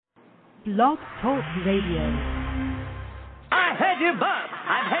Blog Talk Radio. I hate you both.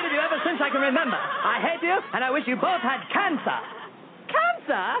 I've hated you ever since I can remember. I hate you, and I wish you both had cancer.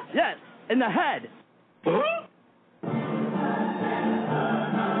 Cancer? Yes, in the head.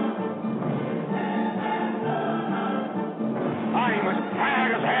 I'm as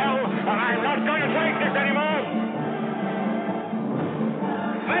tired as hell, and I'm not going to take this anymore.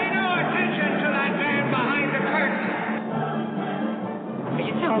 Pay no attention to that man behind the curtain. Are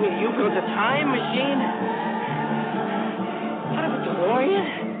you telling me you built a time machine? Out of a DeLorean?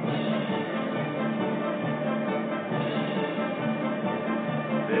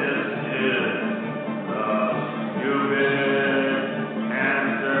 This is the Stupid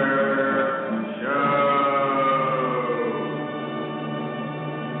Cancer Show.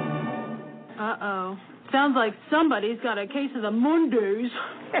 Uh-oh. Sounds like somebody's got a case of the Mondays.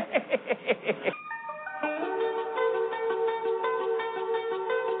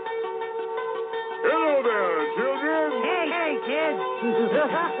 Hello there, children. Hey, kids.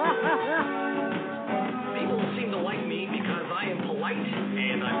 People seem to like me because I am polite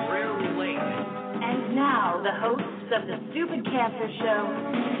and I'm rarely late. And now, the hosts of the Stupid Cancer Show,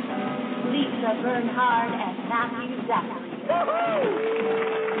 Lisa Bernhard and Matthew Zachary.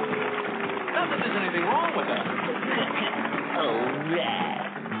 Not that there's anything wrong with that.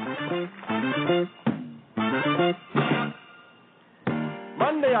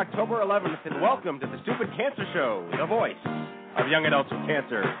 Monday, October 11th, and welcome to the Stupid Cancer Show, the voice of young adults with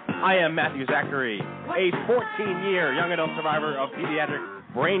cancer. I am Matthew Zachary, a 14-year young adult survivor of pediatric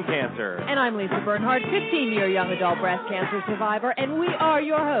brain cancer. And I'm Lisa Bernhard, 15-year young adult breast cancer survivor, and we are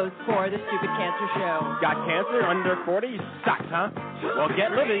your hosts for the Stupid Cancer Show. Got cancer under 40? Sucks, huh? Well,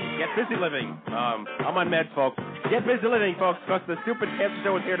 get living. Get busy living. I'm on meds, folks. Get busy living, folks, because the Stupid Cancer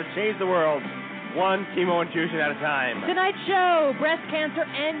Show is here to change the world, one chemo infusion at a time. Tonight's show, breast cancer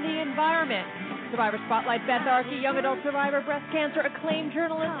and the environment. Survivor Spotlight, Beth Archie, young adult survivor, breast cancer, acclaimed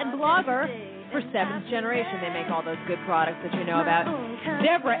journalist and blogger for Seventh Generation. They make all those good products that you know about.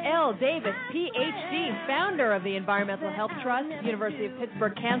 Deborah L. Davis, Ph.D., founder of the Environmental Health Trust, University of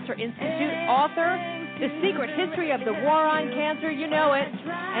Pittsburgh Cancer Institute, author, The Secret History of the War on Cancer, you know it,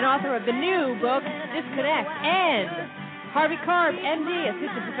 and author of the new book, Disconnect, and Harvey Karb, M.D.,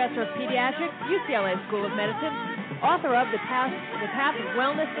 Assistant Professor of Pediatrics, UCLA School of Medicine, author of The Path of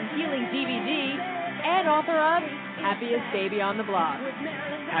Wellness and Healing DVD, and author of Happiest Baby on the Block.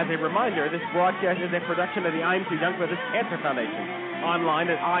 As a reminder, this broadcast is a production of the I'm Too Young for This Cancer Foundation.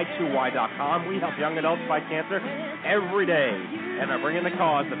 Online at i2y.com, we help young adults fight cancer every day and are bringing the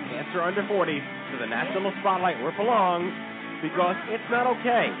cause of cancer under 40 to the national spotlight where it belongs, because it's not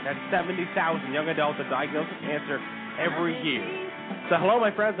okay that 70,000 young adults are diagnosed with cancer every year. So hello,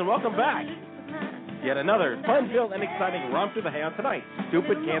 my friends, and welcome back. Yet another fun-filled and exciting romp through the hay on tonight's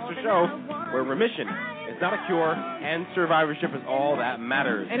Stupid Cancer Show, where remission is not a cure and survivorship is all that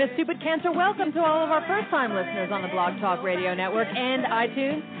matters. And a Stupid Cancer welcome to all of our first-time listeners on the Blog Talk Radio Network and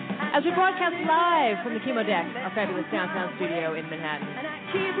iTunes as we broadcast live from the Chemo Deck, our fabulous downtown studio in Manhattan.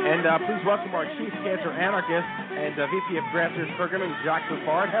 And please welcome our Chief Cancer Anarchist and VP of Grassroots Programming, Jack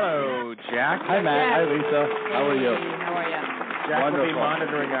Buffard. Hello, Jack. Hi, Matt. Jack. Hi, Lisa. How are you? How are you? Jack Wonderful. will be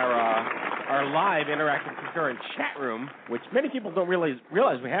monitoring our live interactive concurrent chat room, which many people don't realize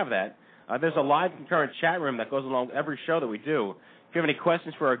we have that. There's a live concurrent chat room that goes along every show that we do. If you have any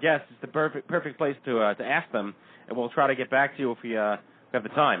questions for our guests, it's the perfect place to ask them, and we'll try to get back to you if we have the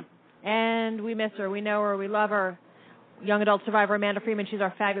time. And we miss her. We know her. We love her. Young adult survivor Amanda Freeman. She's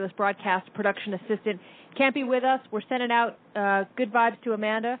our fabulous broadcast production assistant. Can't be with us. We're sending out good vibes to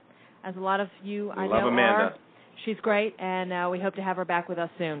Amanda, as a lot of you I know love Amanda. are. She's great, and we hope to have her back with us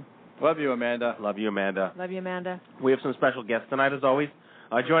soon. Love you, Amanda. Love you, Amanda. Love you, Amanda. We have some special guests tonight, as always.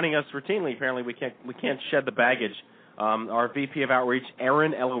 Joining us routinely, apparently we can't shed the baggage. Our VP of Outreach,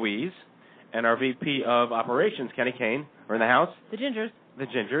 Erin Eloise, and our VP of Operations, Kenny Kane, are in the house. The Gingers. The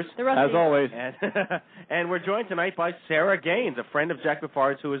Gingers. The Rusties. As always. And we're joined tonight by Sarah Gaines, a friend of Jack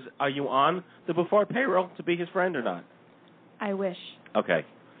Buffard's. Are you on the Buffard payroll to be his friend or not? I wish. Okay.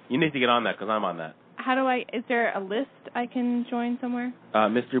 You need to get on that because I'm on that. Is there a list I can join somewhere?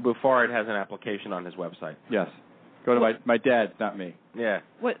 Mr. Buffard has an application on his website. Yes. Go to my dad's, not me. Yeah.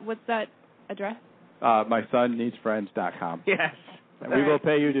 What's that address? MySonNeedsFriends.com. Yes. And we will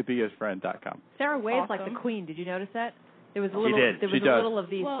pay you to be his friend.com. Sarah waves like Awesome. the queen. Did you notice that? There was a little. She did. There was She a does. little of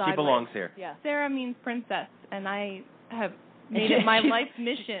these. Well, She sideways. belongs here. Yeah. Sarah means princess, and I have made it my life's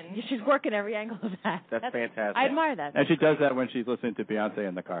mission. She's working every angle of that. That's fantastic. I admire that. And she does that when she's listening to Beyonce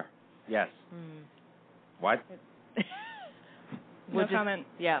in the car. Yes. Mm. What? No comment.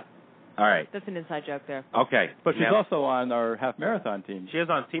 Yeah. All right. That's an inside joke there. Okay. But she's Now, also on our half marathon team. she is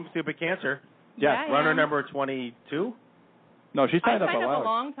on Team Stupid Cancer. Yes. Yeah, Runner am. number 22. No, she I signed up signed up a allowed.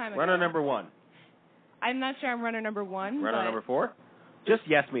 long time ago. Runner number 1. I'm not sure I'm runner number 1. Runner but number 4. Just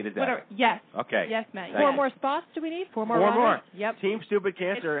yes me to death. whatever. Yes. Okay. Yes, Matt. Thank Four you. more spots do we need? Four more Four runners? more. Yep. Team Stupid It's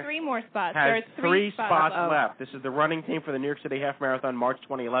Cancer 3 more spots. has There's 3 spots left. left. This is the running team for the New York City Half Marathon, March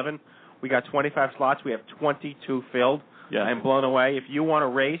 2011. We got 25 slots. We have 22 filled. Yes. I'm blown away. If you want to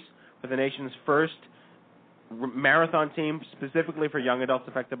race for the nation's first marathon team, specifically for young adults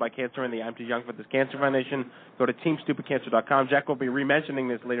affected by cancer and the I'm Too Young for This Cancer Foundation, go to teamstupidcancer.com. Jack will be re-mentioning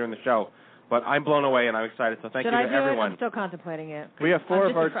this later in the show, but I'm blown away and I'm excited, so thank Should you I to do everyone. it? I'm still contemplating it. We have 4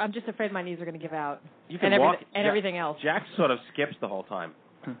 of our... I'm just afraid my knees are going to give out. You can and walk. and everything else. Jack sort of skips the whole time.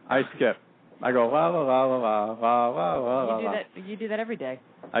 I skip. I go la la la la la la la la la. You do that every day.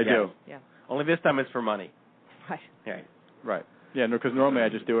 I do. Yeah. Only this time it's for money. Right. Right. Right. Yeah, no, because normally I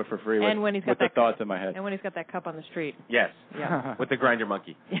just do it for free And when he's got with the that thoughts in my head. And when he's got that cup on the street. Yes. Yeah. With the grinder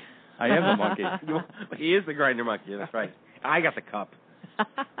monkey. I am the monkey. He is the grinder monkey. That's right. I got the cup.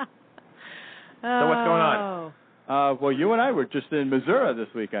 So what's going on? Well, you and I were just in Missouri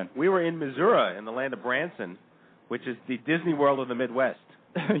this weekend. We were in Missouri, in the land of Branson, which is the Disney World of the Midwest.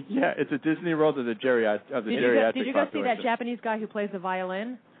 Yeah, it's a Disney World of the geriatric Did you go see that population. Japanese guy who plays the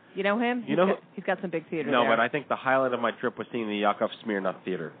violin? You know him? He's got some big theater No, there. but I think the highlight of my trip was seeing the Yakov Smirnoff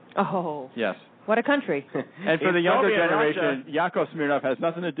Theater. Oh. Yes. What a country. And for In the younger Soviet generation, Yakov Smirnoff has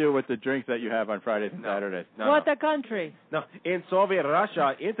nothing to do with the drinks that you have on Fridays and Saturdays. What a country. No, in Soviet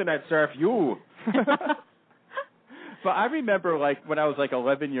Russia, internet surf you. But I remember, like, when I was,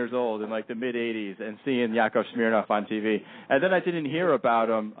 11 years old in, the mid-'80s and seeing Yakov Smirnoff on TV. And then I didn't hear about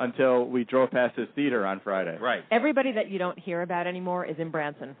him until we drove past his theater on Friday. Right. Everybody that you don't hear about anymore is in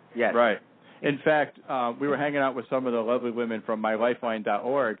Branson. Yes. Right. In fact, we were hanging out with some of the lovely women from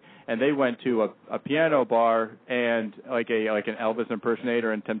MyLifeline.org, and they went to a piano bar and like an Elvis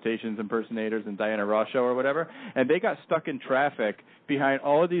impersonator and Temptations impersonators and Diana Ross show or whatever, and they got stuck in traffic behind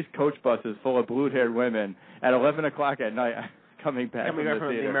all of these coach buses full of blue-haired women at 11 o'clock at night coming back Coming from back the from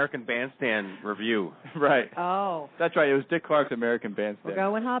the theater. American Bandstand review. Right. Oh. That's right. It was Dick Clark's American Bandstand. We're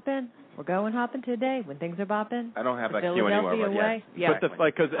going hopping. We're going hopping today when things are bopping. I don't have The that cue anymore, Philadelphia but way. yes. Yeah. But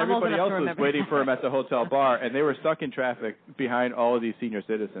because I'm old everybody enough else to was remember. waiting for him at the hotel bar, and they were stuck in traffic behind all of these senior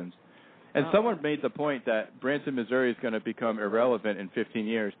citizens. And someone made the point that Branson, Missouri is going to become irrelevant in 15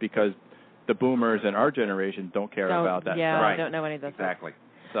 years because the boomers and our generation don't care about that Yeah, stuff. Right. don't know any of those. Exactly.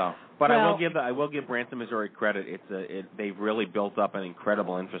 So, But Well- I will give Branson, Missouri credit. They've really built up an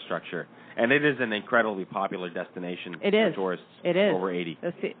incredible infrastructure, and it is an incredibly popular destination It for is. tourists It is. over 80.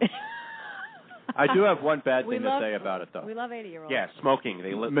 I do have one bad We thing love- to say about it, though. We love 80-year-olds. Yeah, smoking.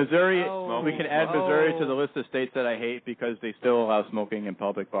 Missouri, Oh. we can add Missouri to the list of states that I hate because they still allow smoking in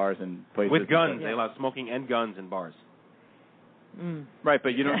public bars and places. With guns. Yeah. They allow smoking and guns in bars. Mm. Right,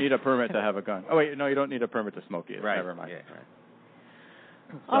 but you don't need a permit to have a gun. Oh, wait, no, you don't need a permit to smoke either. Right. Never mind. Yeah,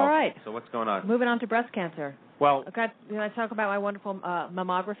 right. All right. So what's going on? Moving on to breast cancer. Well, Okay, can I talk about my wonderful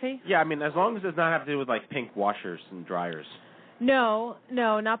mammography? yeah, I mean, as long as it does not have to do with, pink washers and dryers. No,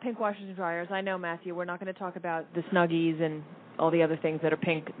 not pink washers and dryers. I know, Matthew, we're not going to talk about the Snuggies and all the other things that are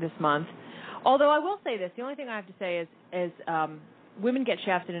pink this month. Although I will say this, the only thing I have to say is women get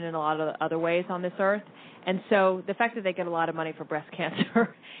shafted in a lot of other ways on this earth, and so the fact that they get a lot of money for breast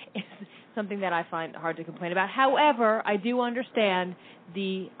cancer is something that I find hard to complain about. However, I do understand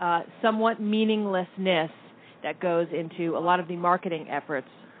the somewhat meaninglessness that goes into a lot of the marketing efforts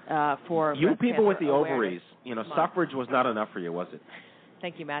for You breast people with cancer the awareness. ovaries, suffrage was not enough for you, was it?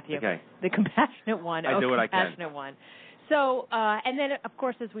 Thank you, Matthew. Okay. The compassionate one. I do what I can. Compassionate one. So, and then, of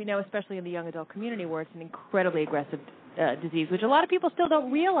course, as we know, especially in the young adult community where it's an incredibly aggressive disease, which a lot of people still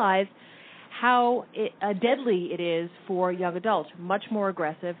don't realize how deadly it is for young adults. Much more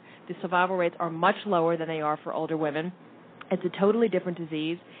aggressive. The survival rates are much lower than they are for older women. It's a totally different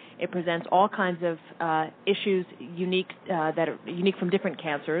disease. It presents all kinds of issues unique that are unique from different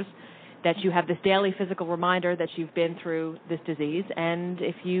cancers, that you have this daily physical reminder that you've been through this disease, and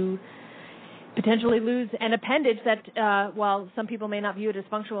if you potentially lose an appendage that, while some people may not view it as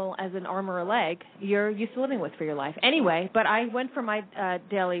functional as an arm or a leg, you're used to living with for your life. Anyway, but I went for my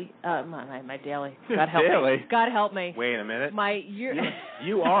daily, my daily, God help Daily? me. God help me. Wait a minute. My year.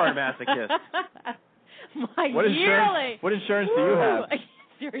 You are a masochist. My What yearly. What insurance do you have?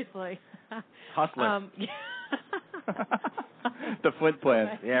 Seriously. Hustler. The Flint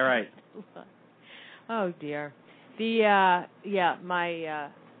plan. Yeah, right. Oh dear. The my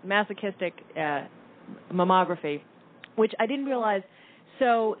masochistic mammography, which I didn't realize.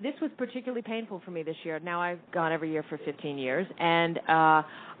 So this was particularly painful for me this year. Now I've gone every year for 15 years, and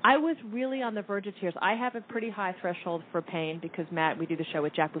I was really on the verge of tears. I have a pretty high threshold for pain because, Matt, we do the show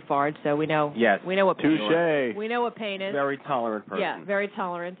with Jack Buffard, so we know what pain is. We know what pain is. Very tolerant person. Yeah, very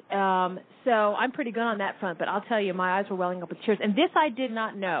tolerant. So I'm pretty good on that front, but I'll tell you, my eyes were welling up with tears. And this I did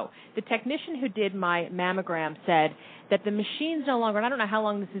not know. The technician who did my mammogram said that the machines no longer, and I don't know how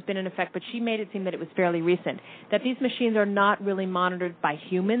long this has been in effect, but she made it seem that it was fairly recent, that these machines are not really monitored by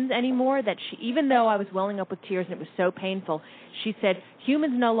humans anymore, that even though I was welling up with tears and it was so painful, she said,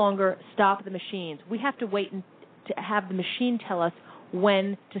 humans no longer stop the machines. We have to wait to have the machine tell us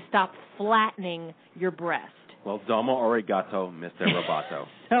when to stop flattening your breast. Well, domo arigato, Mr. Roboto.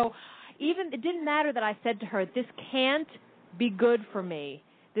 So it didn't matter that I said to her, this can't be good for me.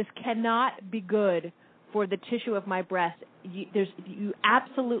 This cannot be good for the tissue of my breast. You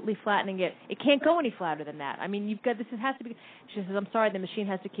absolutely flattening it. It can't go any flatter than that. I mean, this has to be. She says, I'm sorry, the machine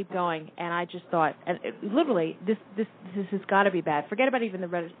has to keep going. And I just thought, literally, this has got to be bad. Forget about even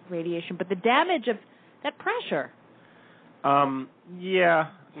the radiation, but the damage of that pressure. Yeah.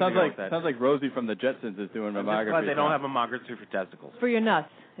 Sounds like Rosie from the Jetsons is doing mammography. But they don't have mammography for testicles. For your nuts.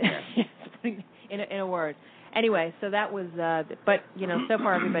 in a word. Anyway, so that was, but, so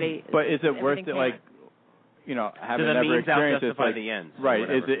far everybody. But is it worth it, like, having never experienced it, like, the ends, right?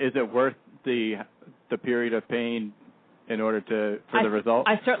 Is it worth the period of pain in order for the result?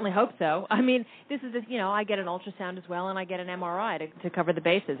 I certainly hope so. I mean, this is I get an ultrasound as well, and I get an MRI to cover the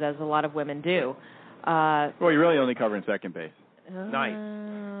bases, as a lot of women do. Well, you're really only covering second base. Nice,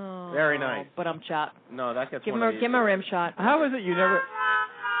 very nice. But I'm shot. No, that gets give him a rim shot. How is it you never?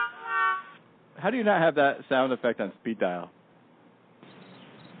 How do you not have that sound effect on speed dial?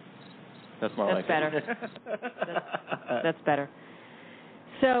 That's more like better. That's better.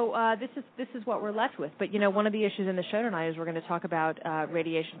 So this is what we're left with. But one of the issues in the show tonight is we're going to talk about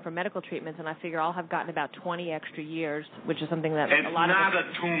radiation for medical treatments, and I figure I'll have gotten about 20 extra years, which is something that a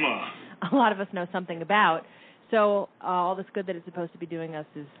lot of us know something about. So all this good that it's supposed to be doing us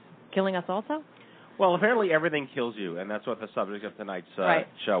is killing us also? Well, apparently everything kills you, and that's what the subject of tonight's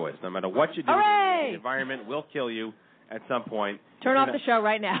show is. No matter what you do, Hooray! The environment will kill you at some point. Turn off the show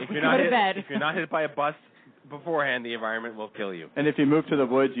right now. If you're Go to bed. If you're not hit by a bus beforehand, the environment will kill you. And if you move to the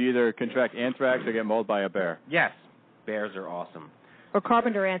woods, you either contract anthrax or get mauled by a bear. Yes. Bears are awesome. Or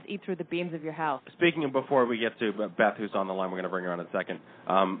carpenter ants eat through the beams of your house. Speaking of, before we get to Beth, who's on the line, we're going to bring her on in a second.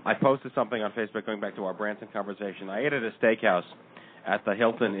 I posted something on Facebook going back to our Branson conversation. I ate at a steakhouse at the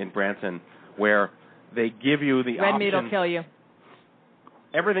Hilton in Branson where they give you the option. Red meat will kill you.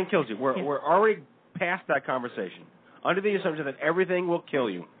 Everything kills you. We're already past that conversation. Under the assumption that everything will kill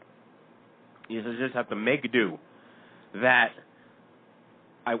you, you just have to make do. That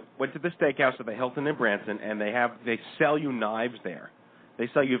I went to the steakhouse at the Hilton in Branson, and they sell you knives there. They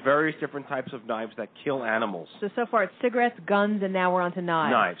sell you various different types of knives that kill animals. So far it's cigarettes, guns, and now we're on to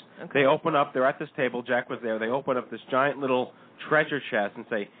knives. Knives. Okay. They open up, they're at this table, Jack was there, they open up this giant little treasure chest and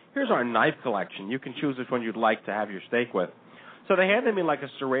say, here's our knife collection. You can choose which one you'd like to have your steak with. So they handed me like a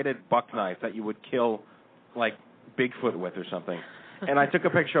serrated buck knife that you would kill like Bigfoot with or something. And I took a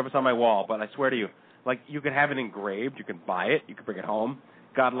picture of it on my wall, but I swear to you, like you could have it engraved, you could buy it, you could bring it home.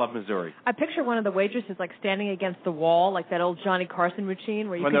 God love Missouri. I picture one of the waitresses like standing against the wall, like that old Johnny Carson routine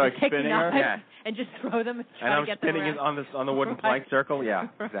where you can just take the knife and just throw them and try to get them around. And I'm spinning it on the wooden plank circle. Yeah,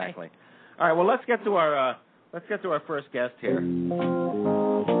 exactly. All right, well let's get to our first guest here.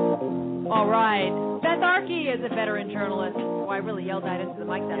 All right, Beth Archie is a veteran journalist. Oh, I really yelled that into the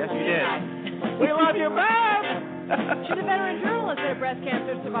mic that time. Yes, you did. We love you, Beth. She's a veteran journalist and a breast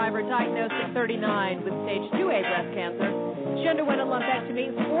cancer survivor, diagnosed at 39 with stage 2A breast cancer. She underwent a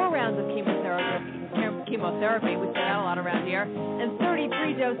lumpectomy, 4 rounds of chemotherapy, we say that a lot around here, and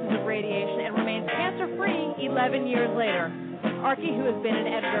 33 doses of radiation, and remains cancer-free 11 years later. Archie, who has been an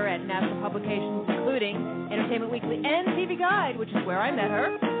editor at national publications including Entertainment Weekly and TV Guide, which is where I met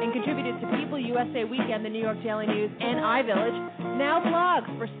her, and contributed to People, USA Weekend, the New York Daily News, and iVillage, now blogs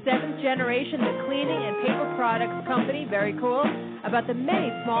for Seventh Generation, the cleaning and paper products company, very cool, about the many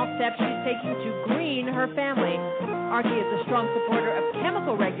small steps she's taking to green her family. Archie is a strong supporter of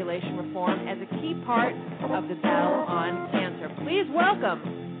chemical regulation reform as a key part of the battle on cancer. Please welcome,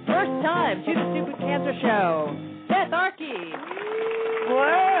 first time to the Stupid Cancer Show, Beth Archie.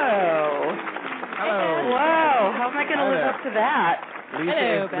 Whoa. Hello. Whoa. How am I going to live up to that?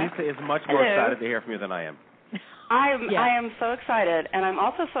 Lisa is much more excited to hear from you than I am. I am so excited, and I'm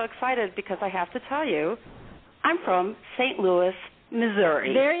also so excited because I have to tell you, I'm from St. Louis,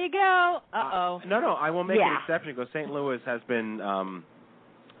 Missouri. There you go. Uh-oh. No, I will make an exception because St. Louis has been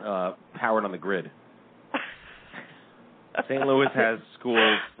powered on the grid. St. Louis has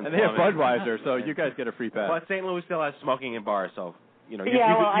schools. And they have Budweiser, so you guys get a free pass. But St. Louis still has smoking in bars, so, you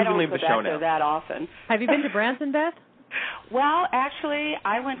I don't leave go the show back there now. that often. Have you been to Branson, Beth? Well, actually,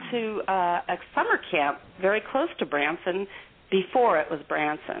 I went to a summer camp very close to Branson before it was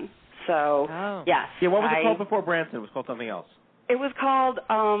Branson. So, yes. Yeah, what was it called before Branson? It was called something else. It was called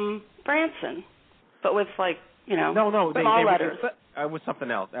Branson, but with No, small letters. It was something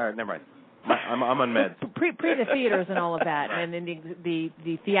else. All right, never mind. I'm on meds. Pre the theaters and all of that, and then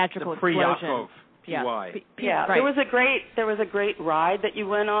the theatrical explosion. PY. Right. There was a great ride that you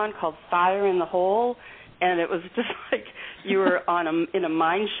went on called Fire in the Hole, and it was just like you were in a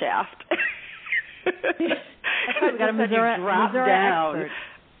mine shaft. We got a Missouri down. expert.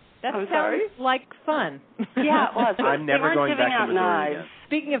 That I'm sounds sorry? like fun. Yeah, it was. I'm never going back to Missouri again.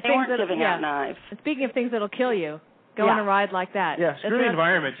 Speaking of they things weren't giving out knives. Speaking of things that'll kill you, go on a ride like that. Yeah, screw the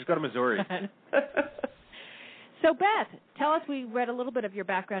environment. Just go to Missouri. So, Beth, tell us, we read a little bit of your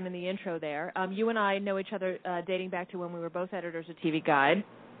background in the intro there. You and I know each other dating back to when we were both editors of TV Guide.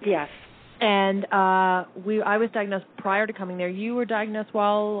 Yes. And I was diagnosed prior to coming there. You were diagnosed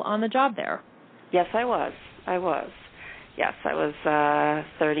while on the job there. Yes, I was. Yes, I was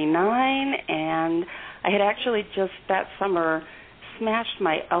 39, and I had actually just that summer smashed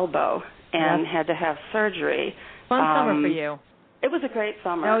my elbow and had to have surgery. Fun summer for you. It was a great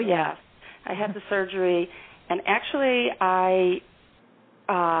summer. Oh, yeah. Yes. I had the surgery, and actually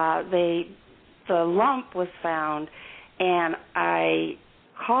the lump was found, and I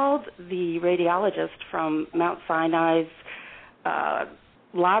called the radiologist from Mount Sinai's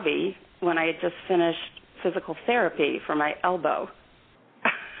lobby when I had just finished physical therapy for my elbow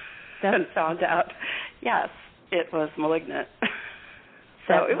and found out, yes, it was malignant.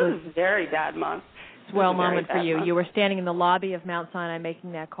 So it was a very bad month. Swell moment for you. You were standing in the lobby of Mount Sinai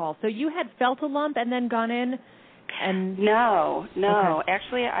making that call. So you had felt a lump and then gone in and... No. Okay.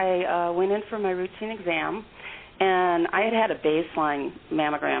 Actually, I went in for my routine exam, and I had a baseline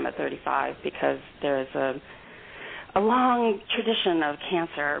mammogram at 35 because there's a long tradition of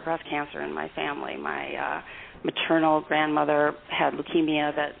cancer, breast cancer in my family. My maternal grandmother had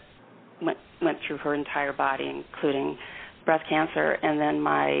leukemia that went through her entire body, including breast cancer, and then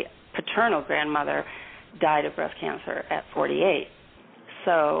my paternal grandmother died of breast cancer at 48.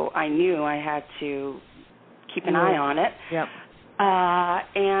 So I knew I had to keep an eye on it. Yep.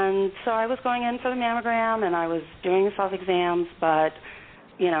 And so I was going in for the mammogram, and I was doing the self-exams, but,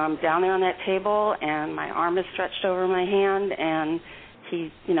 I'm down there on that table, and my arm is stretched over my hand, and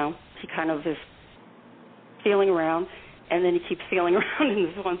he kind of is feeling around, and then he keeps feeling around in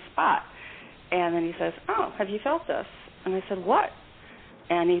this one spot. And then he says, "Oh, have you felt this?" And I said, "What?"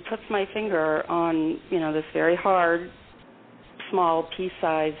 And he puts my finger on, this very hard, small,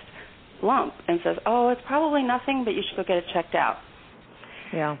 pea-sized lump and says, "Oh, it's probably nothing, but you should go get it checked out."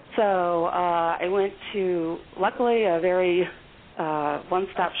 Yeah. So I went to, luckily, a very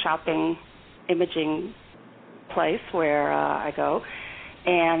one-stop shopping imaging place where I go,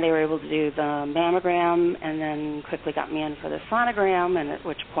 and they were able to do the mammogram and then quickly got me in for the sonogram, and at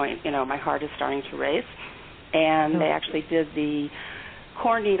which point, my heart is starting to race. And they actually did the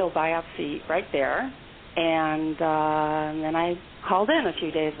core needle biopsy right there, and then I called in a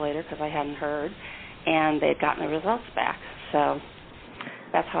few days later because I hadn't heard, and they'd gotten the results back. So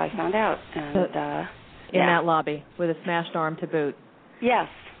that's how I found out. And in that lobby with a smashed arm to boot. Yes.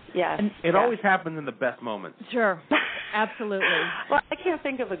 And it always happens in the best moments. Sure. Absolutely. Well, I can't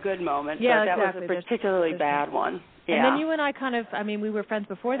think of a good moment, but that exactly. was a particularly bad one. Yeah. And then you and I we were friends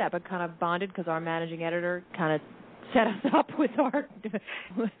before that, but kind of bonded because our managing editor kind of set us up with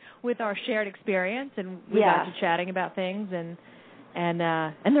our shared experience, and we got to chatting about things, and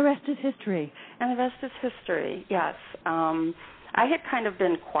the rest is history. And the rest is history. Yes. I had kind of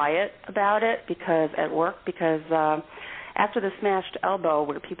been quiet about it at work because after the smashed elbow,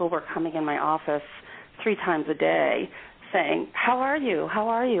 where people were coming in my office 3 times a day saying, "How are you? How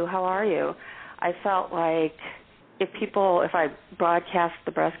are you? How are you?" I felt like if I broadcast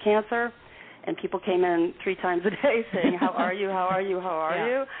the breast cancer and people came in 3 times a day saying, "How are you? How are you? How are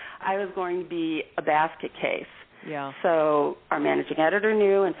you?" I was going to be a basket case. Yeah. So our managing editor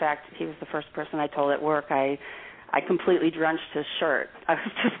knew. In fact, he was the first person I told at work. I completely drenched his shirt. I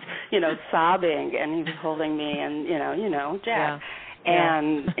was just, sobbing, and he was holding me, and Jack,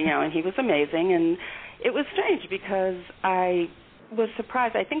 and and he was amazing, and it was strange because I was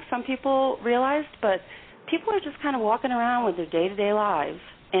surprised. I think some people realized, but people are just kind of walking around with their day-to-day lives,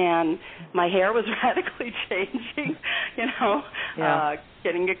 and my hair was radically changing,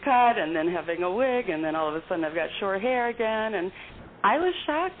 getting a cut and then having a wig, and then all of a sudden I've got short hair again, and I was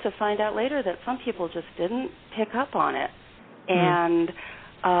shocked to find out later that some people just didn't pick up on it. And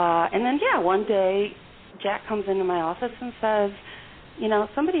then one day Jack comes into my office and says,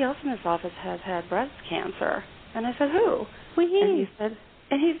 somebody else in this office has had breast cancer. And I said, who? And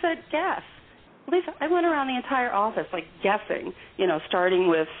he said, guess. Lisa, I went around the entire office, like, guessing, starting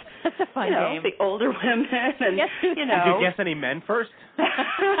with, that's a fun game. The older women. And, Did you guess any men first? Hey,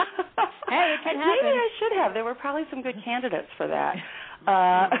 it can happen. Maybe I should have. There were probably some good candidates for that.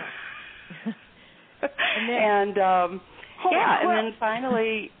 And then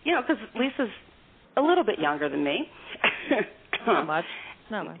finally, because Lisa's a little bit younger than me. Not much.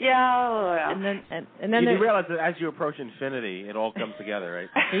 Yeah. And then you realize that as you approach infinity, it all comes together,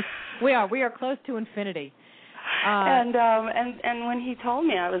 right? We are close to infinity. And when he told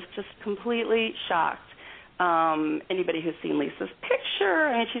me, I was just completely shocked. Anybody who's seen Lisa's picture,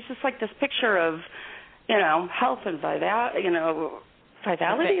 I mean, she's just like this picture of, health and vitality.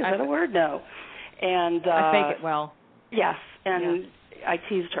 Vitality, is that a word? No. And I fake it well. Yes, and I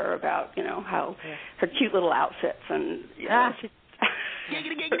teased her about, how her cute little outfits and she's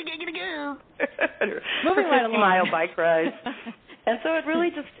moving right along. 50-mile bike ride. And so it really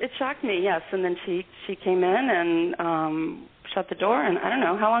it shocked me, yes. And then she came in and shut the door, and I don't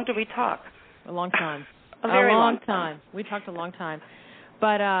know, how long did we talk? A long time. A very long time. We talked a long time.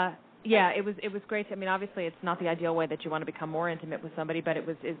 But it was great. I mean, obviously, it's not the ideal way that you want to become more intimate with somebody, but it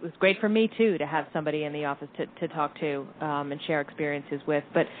was great for me too to have somebody in the office to talk to and share experiences with.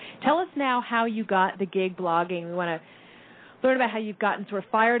 But tell us now how you got the gig blogging. We want to learn about how you've gotten sort of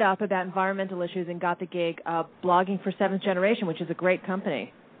fired up about environmental issues and got the gig blogging for Seventh Generation, which is a great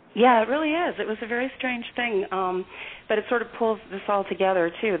company. Yeah, it really is. It was a very strange thing, but it sort of pulls this all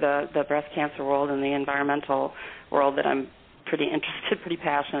together too, the breast cancer world and the environmental world that I'm pretty interested, pretty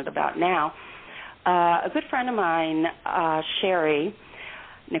passionate about now. A good friend of mine, Sherry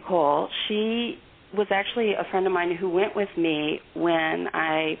Nicole, she was actually a friend of mine who went with me when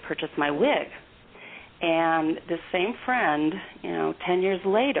I purchased my wig. And this same friend, 10 years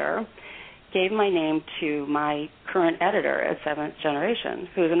later, gave my name to my current editor at Seventh Generation,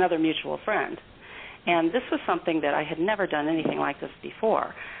 who is another mutual friend. And this was something that I had never done anything like this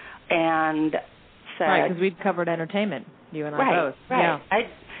before. And said... Right, because we'd covered entertainment, you and I both. Right, yeah.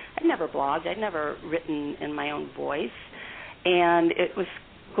 I'd never blogged. I'd never written in my own voice. And it was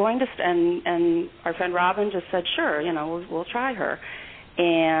going to... And our friend Robin just said, sure, we'll try her.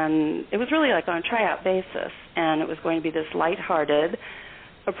 And it was really like on a tryout basis, and it was going to be this lighthearted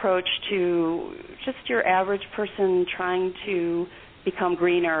approach to just your average person trying to become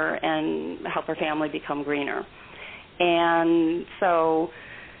greener and help her family become greener. And so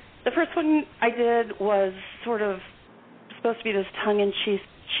the first one I did was sort of supposed to be this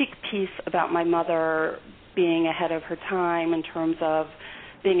tongue-in-cheek piece about my mother being ahead of her time in terms of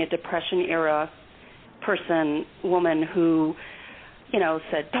being a Depression-era woman who...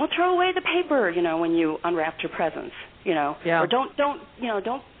 said, don't throw away the paper, when you unwrapped your presents, or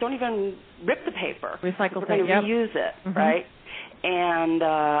don't even rip the paper. Recycle We're going to reuse it, right? And,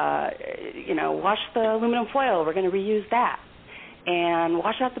 wash the aluminum foil. We're going to reuse that. And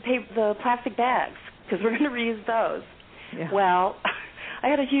wash out the plastic bags, because we're going to reuse those. Yeah. Well, I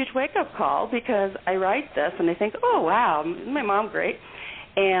had a huge wake-up call because I write this, and I think, oh, wow, isn't my mom great?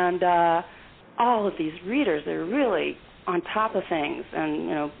 And all of these readers, they're really... on top of things,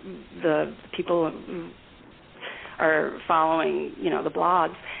 and the people who are following the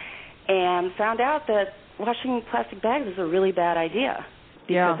blogs, and found out that washing plastic bags is a really bad idea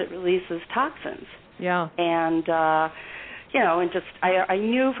because it releases toxins. Yeah. And and just I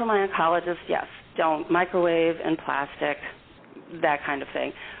knew from my oncologist, yes, don't microwave and plastic, that kind of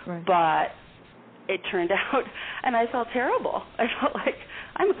thing. Right. But it turned out, and I felt terrible. I felt like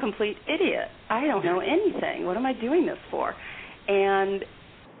I'm a complete idiot. I don't know anything. What am I doing this for? And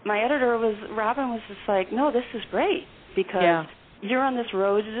my editor Robin was just like, no, this is great because you're on this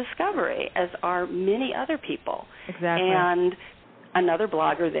road to discovery, as are many other people. Exactly. And another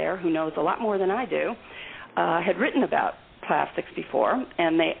blogger there who knows a lot more than I do had written about plastics before,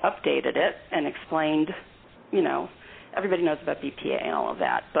 and they updated it and explained, everybody knows about BPA and all of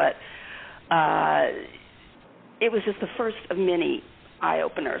that, but it was just the first of many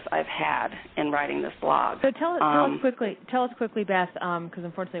eye-openers I've had in writing this blog. So tell us quickly, Beth, because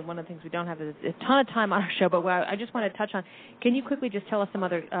unfortunately one of the things we don't have is a ton of time on our show, but I just want to touch on, can you quickly just tell us some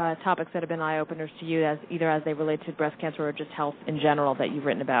other topics that have been eye-openers to you, either as they relate to breast cancer or just health in general that you've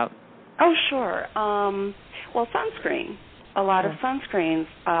written about? Oh, sure. Well, sunscreen. A lot of sunscreens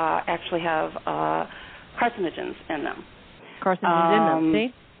actually have carcinogens in them. Carcinogens in them,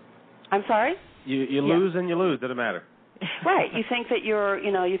 see? I'm sorry? You lose and you lose. Doesn't matter. Right. You think that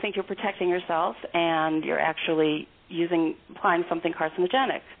you think you're protecting yourself, and you're actually applying something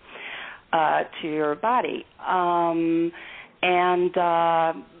carcinogenic to your body. and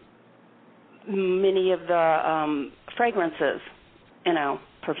many of the fragrances,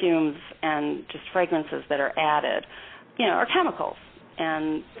 perfumes and just fragrances that are added, are chemicals,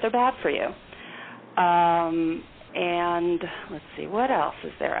 and they're bad for you. And let's see, what else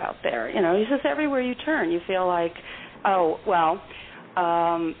is there out there? It's just everywhere you turn, you feel like, flame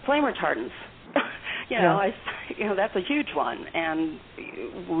retardants. That's a huge one, and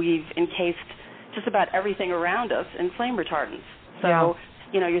we've encased just about everything around us in flame retardants. So,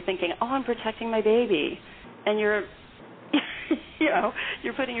 you're thinking, I'm protecting my baby, and you're,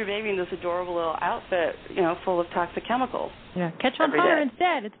 you're putting your baby in this adorable little outfit, full of toxic chemicals. Yeah, catch on fire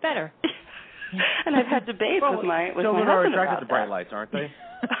instead. It's better. And I've had debates with my husband children are attracted about to bright that. lights, aren't they?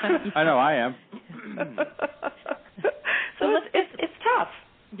 I know I am. So it's tough.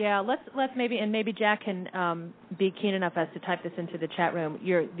 Yeah, let's maybe Jack can be keen enough as to type this into the chat room.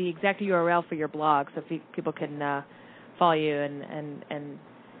 The exact URL for your blog, so people can follow you and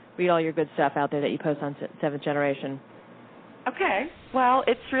read all your good stuff out there that you post on Seventh Generation. Okay. Well,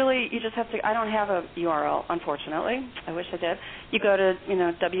 it's really, you just have to, I don't have a URL, unfortunately. I wish I did. You go to,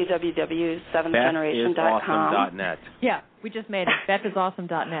 www.seventhgeneration.com. BethIsAwesome.net. Yeah, we just made it.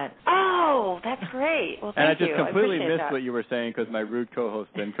 BethIsAwesome.net. Oh, that's great. Well, and I thank you. just completely appreciate missed that. what you were saying because my rude co-host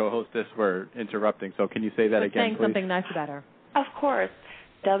and co-hostess were interrupting. So can you say that again, saying please? something nice about her. Of course.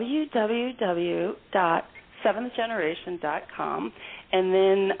 www.seventhgeneration.com. And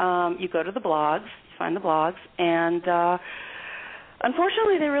then you go to the blogs, find the blogs, and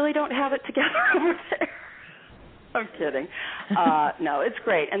unfortunately they really don't have it together over there. I'm kidding. No, it's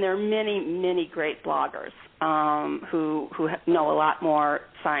great. And there are many, many great bloggers who know a lot more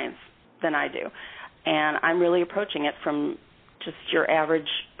science than I do. And I'm really approaching it from just your average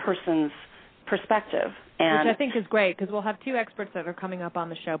person's perspective. And which I think is great because we'll have two experts that are coming up on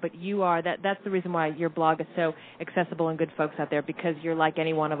the show, but you are, that's the reason why your blog is so accessible and good folks out there, because you're like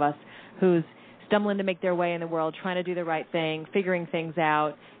any one of us who's stumbling to make their way in the world, trying to do the right thing, figuring things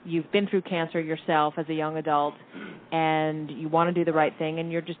out. You've been through cancer yourself as a young adult, and you want to do the right thing,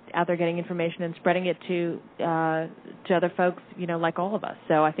 and you're just out there getting information and spreading it to other folks, like all of us.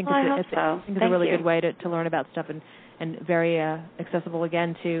 So I think it's a really good way to learn about stuff and very accessible,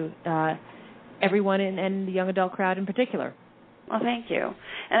 again, to everyone and the young adult crowd in particular. Well, thank you.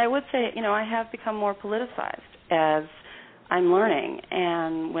 And I would say, I have become more politicized as I'm learning.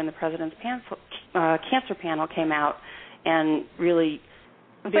 And when the President's Cancer Panel came out and really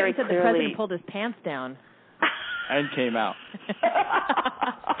very said clearly... the President pulled his pants down. And came out.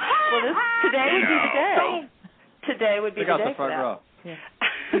 Well, today would be the day. Today would be the day the front row. Yeah.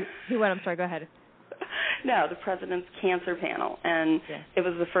 Who went? I'm sorry, go ahead. No, the President's Cancer Panel. And it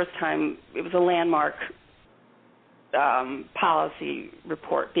was the first time, it was a landmark policy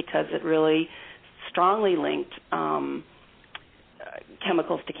report because it really strongly linked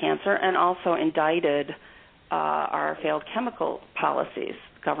chemicals to cancer and also indicted our failed chemical policies,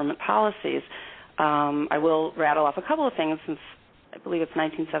 government policies. I will rattle off a couple of things since I believe it's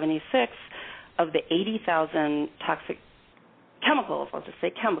 1976. Of the 80,000 toxic chemicals, I'll just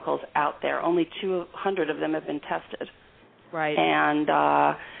say chemicals out there, only 200 of them have been tested. Right. And,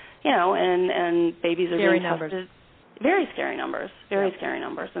 and babies are scary being numbers. tested. Very scary numbers. Very scary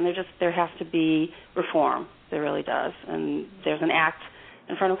numbers. And there has to be reform. There really does. And there's an act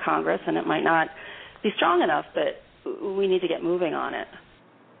in front of Congress, and it might not be strong enough, but we need to get moving on it.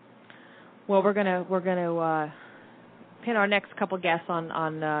 Well, we're gonna pin our next couple guests on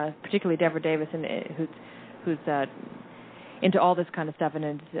particularly Deborah Davis, who's into all this kind of stuff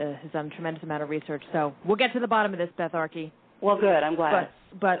and has done a tremendous amount of research. So we'll get to the bottom of this, Beth Archie. Well, good. I'm glad.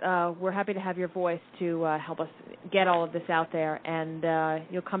 But we're happy to have your voice to help us get all of this out there, and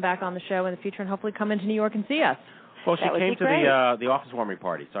you'll come back on the show in the future and hopefully come into New York and see us. Well, she came to the office warming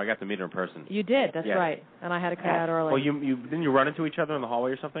party, so I got to meet her in person. You did, that's right. And I had to cut out early. Well, didn't you run into each other in the hallway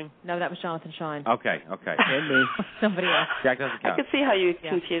or something? No, that was Jonathan Shine. Okay. And me. Somebody else. Jack doesn't count. I could see how you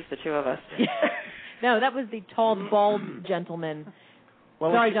confused the two of us. No, that was the tall, bald gentleman.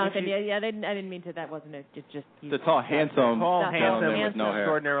 Well, sorry, Jonathan. I didn't mean to. That wasn't it. Just the tall, handsome gentleman with no hair.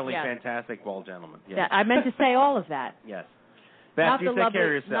 Extraordinarily fantastic bald gentleman. Yes. Yeah, I meant to say all of that. Yes. Beth, you take care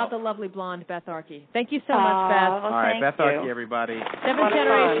of yourself. Not the lovely blonde Beth Archie. Thank you so much, Beth. Well, all right, Beth Archie, everybody. Seventh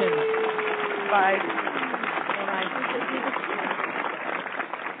Generation. Bye.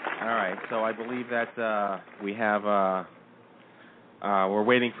 All right, so I believe that we have, we're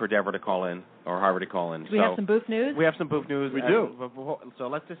waiting for Deborah to call in, or Harvard to call in. Do we have some booth news? We have some booth news. We do. So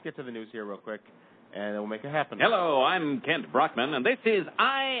let's just get to the news here real quick, and we'll make it happen. Hello, I'm Kent Brockman, and this is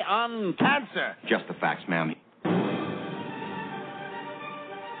Eye on Cancer. Just the facts, ma'am.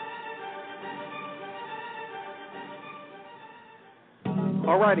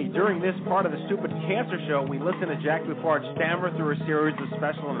 Alrighty, during this part of the Stupid Cancer Show, we listen to Jack Buffard stammer through a series of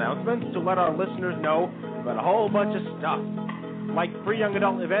special announcements to let our listeners know about a whole bunch of stuff, like free young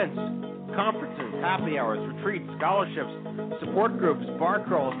adult events, conferences, happy hours, retreats, scholarships, support groups, bar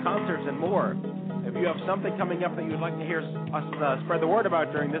crawls, concerts, and more. If you have something coming up that you'd like to hear us spread the word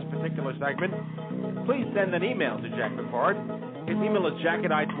about during this particular segment, please send an email to Jack Buffard. His email is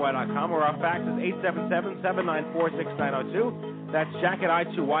jack@i2y.com, or our fax is 877-794-6902. That's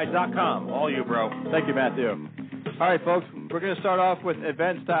jack@i2y.com. All you, bro. Thank you, Matthew. All right, folks, we're going to start off with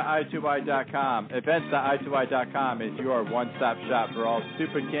events.i2y.com. Events.i2y.com is your one-stop shop for all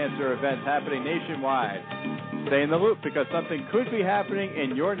stupid cancer events happening nationwide. Stay in the loop because something could be happening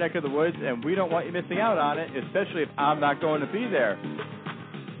in your neck of the woods, and we don't want you missing out on it, especially if I'm not going to be there.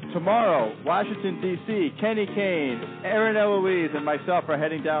 Tomorrow, Washington, D.C., Kenny Kane, Aaron Eloise, and myself are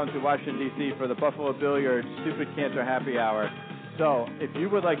heading down to Washington, D.C. for the Buffalo Billiards Stupid Cancer Happy Hour. So if you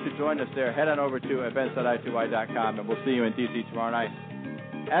would like to join us there, head on over to events.i2y.com, and we'll see you in D.C. tomorrow night.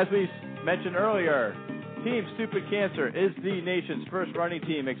 As we mentioned earlier, Team Stupid Cancer is the nation's first running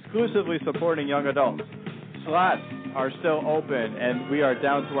team exclusively supporting young adults. Slots are still open, and we are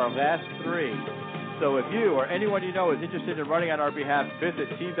down to our last 3. So if you or anyone you know is interested in running on our behalf, visit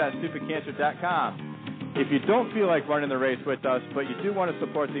team.stupidcancer.com. If you don't feel like running the race with us, but you do want to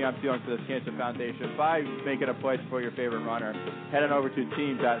support the I'm Too Young for This Cancer Foundation by making a pledge for your favorite runner, head on over to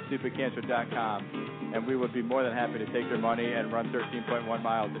team.stupidcancer.com, and we would be more than happy to take your money and run 13.1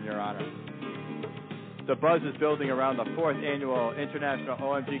 miles in your honor. The buzz is building around the 4th annual International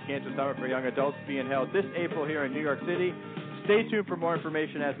OMG Cancer Summit for Young Adults being held this April here in New York City. Stay tuned for more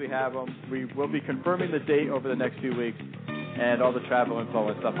information as we have them. We will be confirming the date over the next few weeks and all the travel info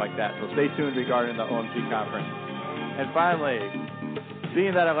and stuff like that. So stay tuned regarding the OMG conference. And finally,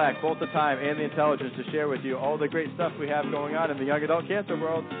 being that I lack both the time and the intelligence to share with you all the great stuff we have going on in the young adult cancer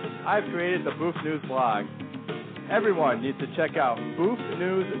world, I've created the Boof News blog. Everyone needs to check out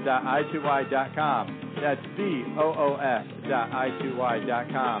boofnews.i2y.com. That's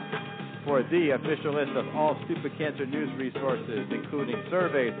BOOF.i2y.com for the official list of all stupid cancer news resources, including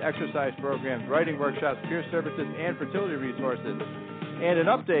surveys, exercise programs, writing workshops, peer services, and fertility resources. And an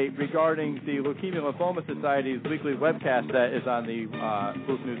update regarding the Leukemia Lymphoma Society's weekly webcast that is on the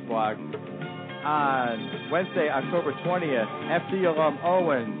Boof News blog. On Wednesday, October 20th, FD alum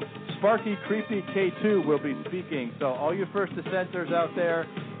Owen, Sparky Creepy K2 will be speaking. So all you first dissenters out there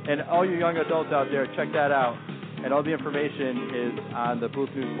and all you young adults out there, check that out. And all the information is on the Boof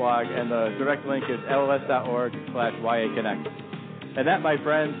News blog, and the direct link is lls.org/YAConnect. And that, my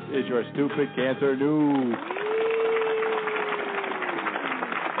friends, is your Stupid Cancer News.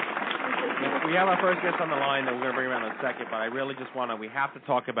 We have our first guest on the line that we're going to bring around in a second, but I really just we have to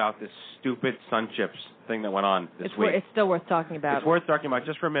talk about this stupid sun chips thing that went on this week. It's still worth talking about. It's worth talking about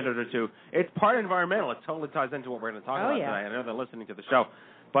just for a minute or two. It's part environmental. It totally ties into what we're going to talk about tonight. I know they're listening to the show.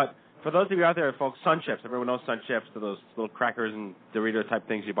 But for those of you out there, folks, sun chips, everyone knows sun chips, they're those little crackers and Dorito type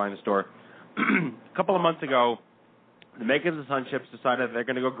things you buy in the store. A couple of months ago, the makers of sun chips decided that they're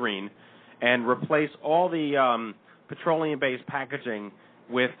going to go green and replace all the petroleum-based packaging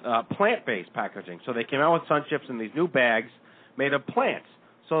with plant-based packaging. So they came out with sun chips in these new bags made of plants.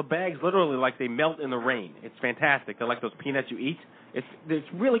 So the bags literally like they melt in the rain. It's fantastic. They're like those peanuts you eat. It's a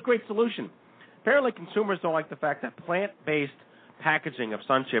really great solution. Apparently consumers don't like the fact that plant-based packaging of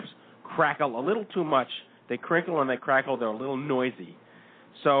sun chips crackle a little too much. They crinkle and they crackle. They're a little noisy.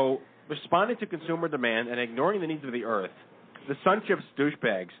 So responding to consumer demand and ignoring the needs of the earth, the sun chips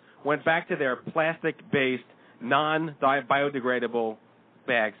douchebags went back to their plastic-based, non-biodegradable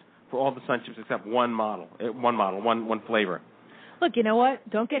bags for all the sun chips except one flavor. Look, you know what?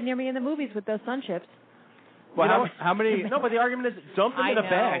 Don't get near me in the movies with those sun chips. Well, how many? No, but the argument is dump them in a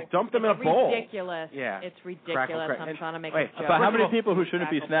bag. Dump them in a bowl. It's ridiculous. Yeah. It's ridiculous. I'm trying to make a joke. But how many people who shouldn't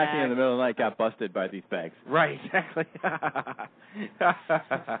be snacking in the middle of the night got busted by these bags? Right, exactly.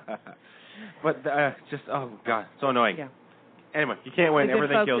 But oh, God, so annoying. Yeah. Anyway, you can't win.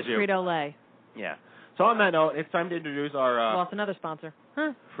 Everything kills you. Frito-Lay. Yeah. So on that note, it's time to introduce our... well, it's another sponsor.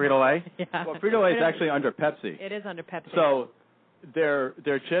 Huh? Frito-Lay? Yeah. Well, Frito-Lay is actually under Pepsi. It is under Pepsi. So their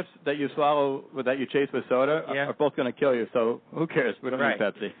chips that you swallow, that you chase with soda, are both going to kill you. So who cares? We don't need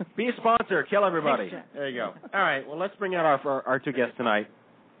Pepsi. Be a sponsor. Kill everybody. Thanks, there you go. All right. Well, let's bring out our two guests tonight.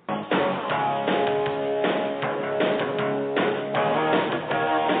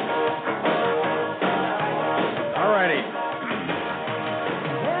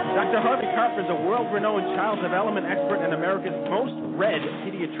 Dr. Harvey Karpman is a world-renowned child development expert and America's most read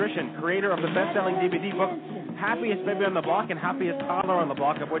pediatrician, creator of the best-selling DVD book Happiest Baby on the Block and Happiest Toddler on the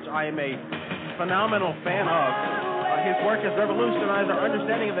Block, of which I am a phenomenal fan of. His work has revolutionized our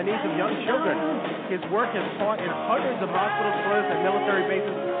understanding of the needs of young children. His work has taught in hundreds of hospitals, schools, and military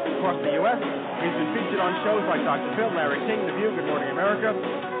bases across the U.S. He's been featured on shows like Dr. Phil, Larry King, The View, Good Morning America,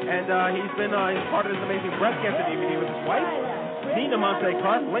 and he's been part of this amazing breast cancer DVD with his wife. Nina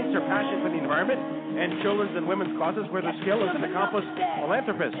Monte-Clark links her passion for the environment and children's and women's causes with her skill as an accomplished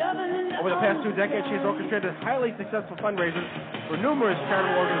philanthropist. Over the past 2 decades, she has orchestrated highly successful fundraisers for numerous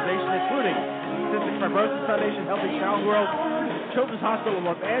charitable organizations, including Cystic Fibrosis Foundation, Healthy Child World, Children's Hospital of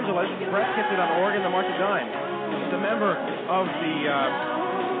Los Angeles, BreastCancer.org, and the March of Dimes. She's a member of the,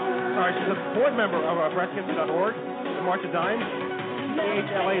 she's a board member of BreastCancer.org, the March of Dimes,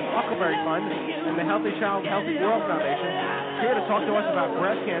 CHLA's Huckleberry Fund, and the Healthy Child, Healthy World Foundation. Here to talk to us about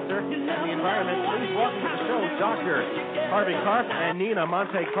breast cancer and the environment, please welcome to the show Dr. Harvey Karp and Nina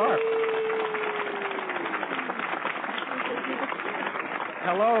Monte-Clark.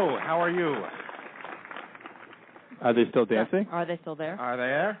 Hello, how are you? Are they still dancing? Are they still there? Are they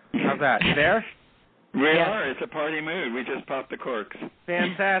there? How's that? You there? We are. It's a party mood. We just popped the corks.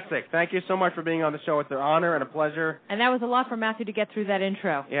 Fantastic. Thank you so much for being on the show. It's an honor and a pleasure. And that was a lot for Matthew to get through that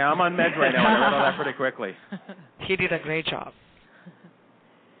intro. Yeah, I'm on meds right now. I read all that pretty quickly. He did a great job.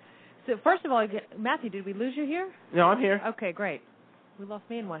 So first of all, Matthew, did we lose you here? No, I'm here. Okay, great. We lost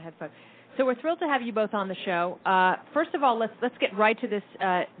me in one headphone. So we're thrilled to have you both on the show. First of all, let's get right to this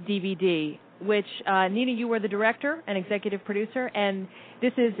DVD, which, Nina, you were the director and executive producer, and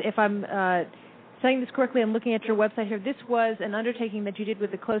this is, if I'm saying this correctly, I'm looking at your website here, this was an undertaking that you did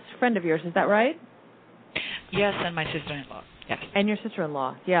with a close friend of yours, is that right? Yes, and my sister-in-law, yes. And your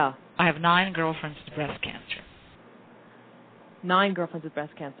sister-in-law, yeah. I have 9 girlfriends with breast cancer. 9 girlfriends with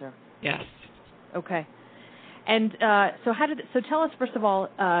breast cancer? Yes. Okay. And so tell us, first of all,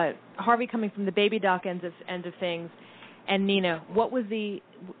 Harvey, coming from the baby doc end of things, and Nina, was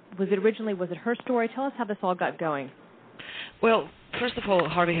it her story? Tell us how this all got going. Well, first of all,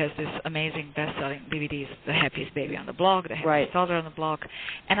 Harvey has this amazing best-selling DVDs, The Happiest Baby on the Block, The Happiest Father on the Block,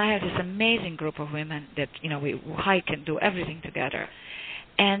 and I have this amazing group of women that, we hike and do everything together.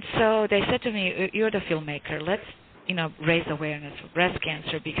 And so they said to me, you're the filmmaker, let's, raise awareness of breast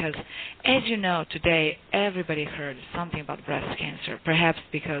cancer, because, as you know, today everybody heard something about breast cancer, perhaps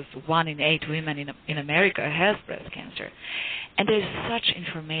because 1 in 8 women in America has breast cancer. And there's such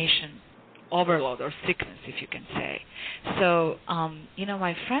information overload or sickness, if you can say. So,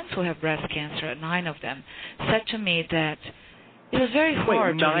 my friends who have breast cancer, 9 of them, said to me that it was very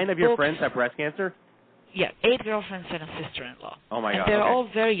hard. Wait, 9 of your friends have breast cancer? Yeah, 8 girlfriends and a sister-in-law. Oh, my God. And they're all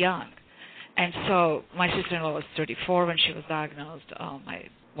very young. And so my sister-in-law was 34 when she was diagnosed.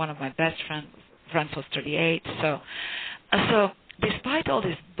 One of my best friends was 38. So despite all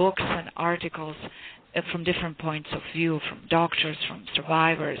these books and articles from different points of view, from doctors, from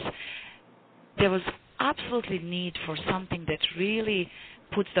survivors, there was absolutely need for something that really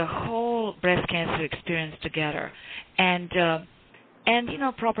puts the whole breast cancer experience together. And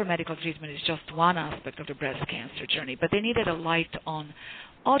proper medical treatment is just one aspect of the breast cancer journey, but they needed a light on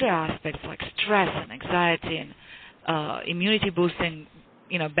other aspects like stress and anxiety and immunity-boosting,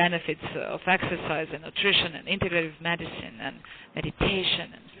 benefits of exercise and nutrition and integrative medicine and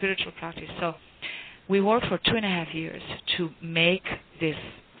meditation and spiritual practice. So we worked for 2.5 years to make this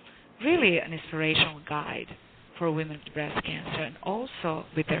really an inspirational guide for women with breast cancer and also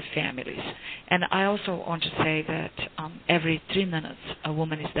with their families. And I also want to say that every 3 minutes a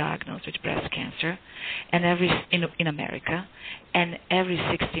woman is diagnosed with breast cancer, and in America, and every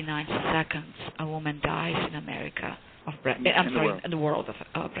 69 seconds a woman dies in America of in the world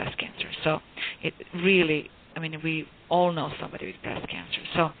of breast cancer. So it really, we all know somebody with breast cancer.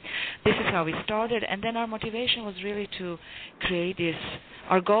 So this is how we started, and then our motivation was really to create this.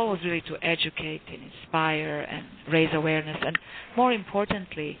 Our goal was really to educate and inspire and raise awareness, and more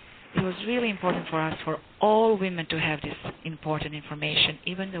importantly, it was really important for us for all women to have this important information,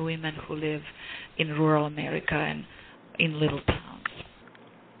 even the women who live in rural America and in little towns.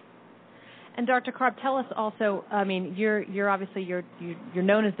 And Dr. Karp, tell us also. You're obviously you're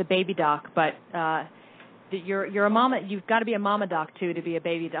known as the baby doc, but you're a mama. You've got to be a mama doc too to be a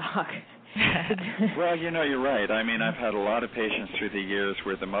baby doc. Well, you're right. I've had a lot of patients through the years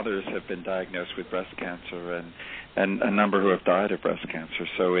where the mothers have been diagnosed with breast cancer and a number who have died of breast cancer.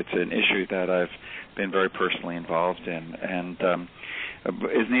 So it's an issue that I've been very personally involved in. And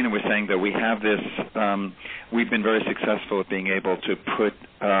as Nina was saying, that we have this, we've been very successful at being able to put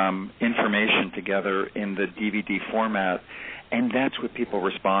information together in the DVD format. And that's what people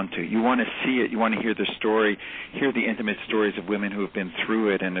respond to. You want to see it. You want to hear the story, hear the intimate stories of women who have been through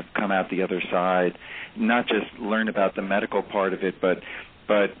it and have come out the other side, not just learn about the medical part of it, but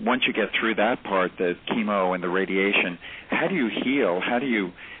But once you get through that part, the chemo and the radiation, how do you heal? How do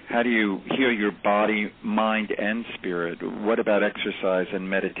you heal your body, mind, and spirit? What about exercise and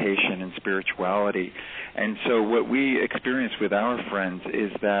meditation and spirituality? And so what we experience with our friends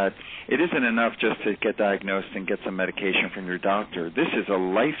is that it isn't enough just to get diagnosed and get some medication from your doctor. This is a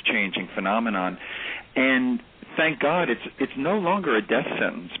life-changing phenomenon, and thank God it's no longer a death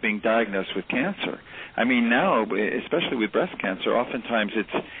sentence being diagnosed with cancer. I mean, now, especially with breast cancer, oftentimes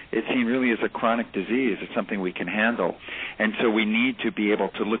it's seen really as a chronic disease. It's something we can handle. And so we need to be able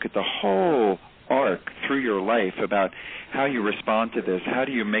to look at the whole arc through your life about how you respond to this, how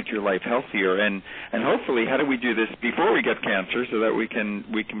do you make your life healthier, and hopefully how do we do this before we get cancer so that we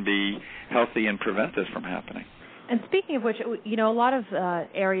can be healthy and prevent this from happening. And speaking of which, you know, a lot of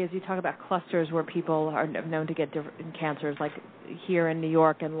areas you talk about clusters where people are known to get different cancers, like here in New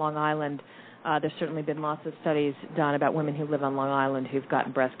York and Long Island. There's certainly been lots of studies done about women who live on Long Island who've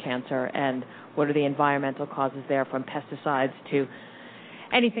gotten breast cancer and what are the environmental causes there, from pesticides to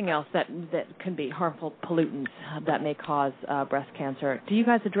anything else that can be harmful pollutants that may cause breast cancer. Do you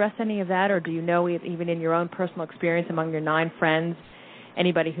guys address any of that, or do you know, even in your own personal experience among your 9 friends,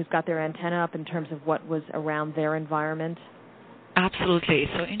 anybody who's got their antenna up in terms of what was around their environment? Absolutely.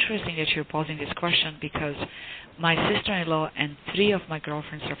 It's so interesting that you're posing this question, because my sister-in-law and 3 of my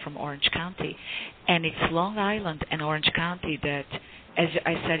girlfriends are from Orange County, and it's Long Island and Orange County that, as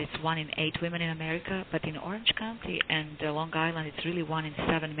I said, it's 1 in 8 women in America, but in Orange County and Long Island, it's really 1 in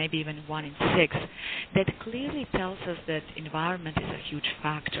 7, maybe even 1 in 6. That clearly tells us that environment is a huge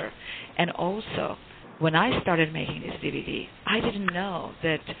factor. And also, when I started making this DVD, I didn't know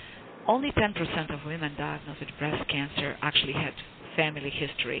that only 10% of women diagnosed with breast cancer actually had family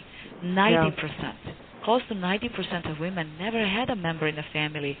history. 90%. Close to 90% of women never had a member in the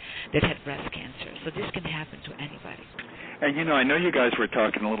family that had breast cancer. So this can happen to anybody. And, you know, I know you guys were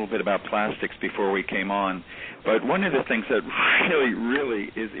talking a little bit about plastics before we came on, but one of the things that really, really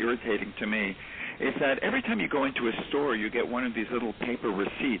is irritating to me is that every time you go into a store, you get one of these little paper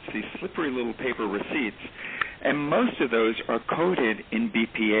receipts, these slippery little paper receipts, and most of those are coated in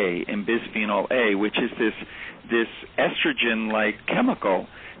BPA, in bisphenol A, which is this estrogen-like chemical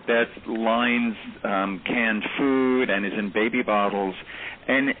that lines canned food and is in baby bottles.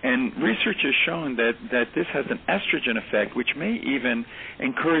 And research has shown that this has an estrogen effect, which may even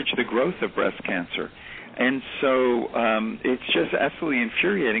encourage the growth of breast cancer. And so it's just absolutely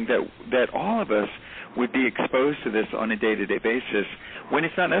infuriating that all of us would be exposed to this on a day-to-day basis when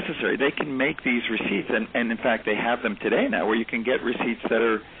it's not necessary. They can make these receipts, and in fact they have them today now, where you can get receipts that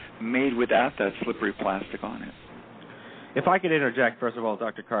are made without that slippery plastic on it. If I could interject, first of all,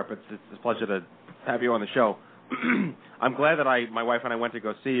 Dr. Karp, it's a pleasure to have you on the show. I'm glad that my wife and I went to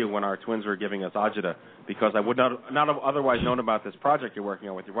go see you when our twins were giving us agita, because I would not have otherwise known about this project you're working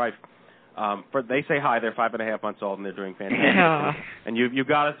on with your wife. They say hi. They're 5.5 months old, and they're doing fantastic. Yeah. And you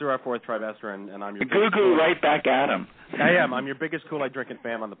got us through our 4th trimester, and I'm your Goo right back at them. I am. I'm your biggest Kool-Aid drinking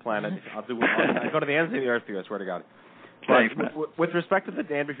fan on the planet. I go to the ends of the earth for you, I swear to God. Thanks, but with respect to the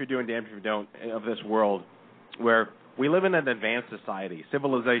damned if you do and damned if you don't of this world, where we live in an advanced society,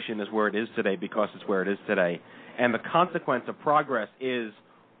 civilization is where it is today because it's where it is today, and the consequence of progress is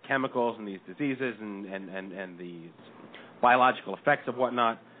chemicals and these diseases and these biological effects of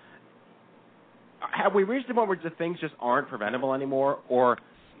whatnot. Have we reached a point where the things just aren't preventable anymore, or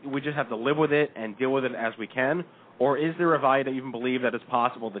we just have to live with it and deal with it as we can, or is there a value to even believe that it's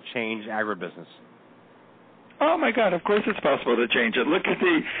possible to change agribusiness? Oh, my God, of course it's possible to change it. Look at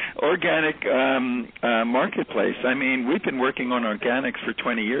the organic marketplace. I mean, we've been working on organics for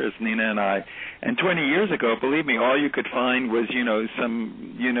 20 years, Nina and I. And 20 years ago, believe me, all you could find was,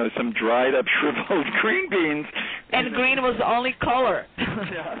 some dried up, shriveled green beans. And green was the only color.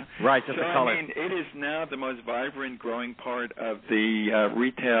 Yeah. Right, just so, the color. I mean, it is now the most vibrant growing part of the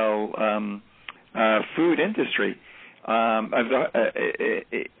retail food industry.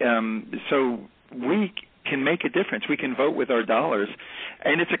 So we can make a difference. We can vote with our dollars,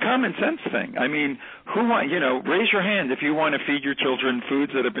 and it's a common sense thing. I mean, raise your hand if you want to feed your children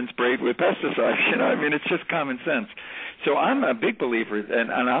foods that have been sprayed with pesticides. I mean, it's just common sense. So I'm a big believer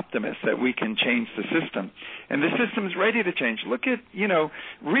and an optimist that we can change the system, and the system's ready to change. Look at,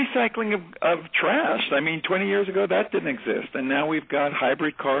 recycling of trash. I mean, 20 years ago that didn't exist, and now we've got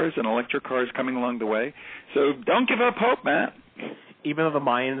hybrid cars and electric cars coming along the way. So don't give up hope, Matt. Even though the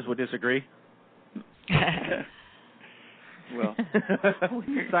Mayans would disagree? Well,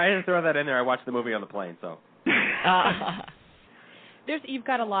 so I had to throw that in there. I watched the movie on the plane, so. You've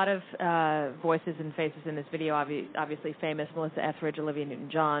got a lot of voices and faces in this video. Obviously famous Melissa Etheridge, Olivia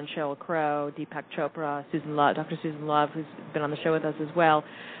Newton-John, Sheryl Crow, Deepak Chopra, Dr. Susan Love, who's been on the show with us as well.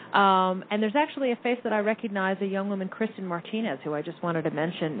 And there's actually a face that I recognize, a young woman, Kristen Martinez, who I just wanted to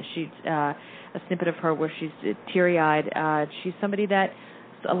mention. She's a snippet of her where she's teary-eyed. She's somebody that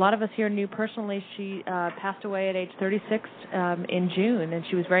a lot of us here knew personally. She passed away at age 36 in June, and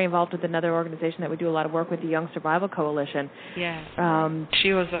she was very involved with another organization that we do a lot of work with, the Young Survival Coalition. Yes,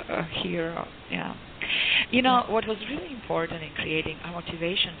 she was a hero. Yeah, what was really important in creating a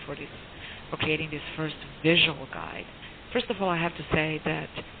motivation for creating this first visual guide. First of all, I have to say that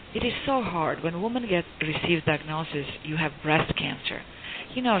it is so hard when a woman receives diagnosis. You have breast cancer.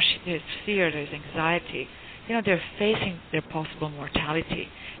 There's fear, there's anxiety. They're facing their possible mortality.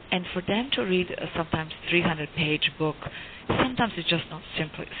 And for them to read a sometimes 300-page book, sometimes it's just not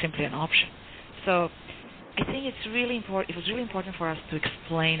simply an option. So I think it was really important for us to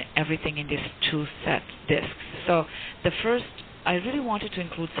explain everything in these 2 set discs. So I really wanted to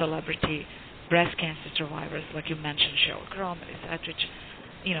include celebrity breast cancer survivors, like you mentioned, Sheryl Crow, Melissa Etheridge,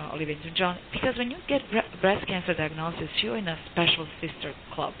 Olivia Newton-John, because when you get breast cancer diagnosis, you're in a special sister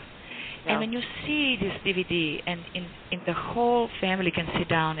club. Yeah. And when you see this DVD, and in the whole family can sit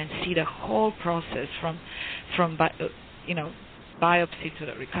down and see the whole process from biopsy to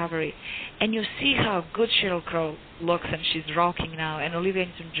the recovery, and you see how good Sheryl Crow looks, and she's rocking now, and Olivia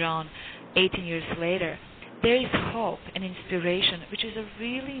Newton-John 18 years later, there is hope and inspiration, which is a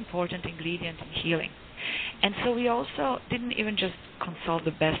really important ingredient in healing. And so we also didn't even just consult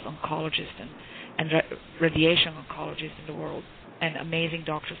the best oncologists and radiation oncologists in the world, and amazing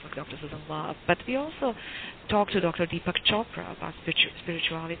doctors like Dr. Susan Love, but we also talked to Dr. Deepak Chopra about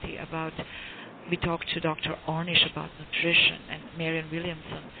spirituality, we talked to Dr. Ornish about nutrition, and Marianne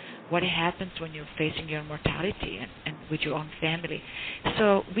Williamson, what happens when you're facing your mortality and with your own family.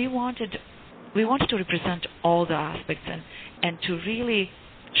 So we wanted to represent all the aspects and to really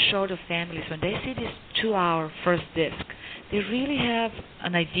show the families, when they see this 2-hour first disc, they really have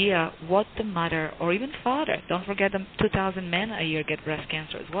an idea what the mother or even father, don't forget the 2,000 men a year get breast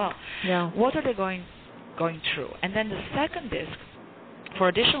cancer as well. Yeah. What are they going through? And then the second disc, for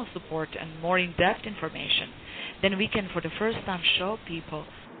additional support and more in-depth information, then we can for the first time show people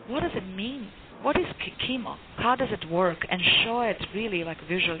what does it mean, what is chemo, how does it work, and show it really like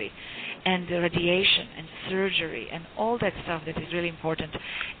visually, and the radiation and surgery and all that stuff that is really important.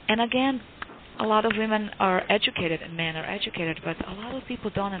 And again, a lot of women are educated and men are educated, but a lot of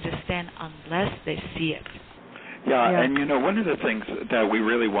people don't understand unless they see it. Yeah, and one of the things that we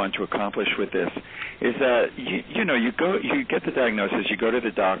really want to accomplish with this is that you get the diagnosis, you go to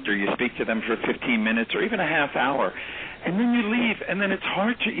the doctor, you speak to them for 15 minutes or even a half hour, and then you leave, and then it's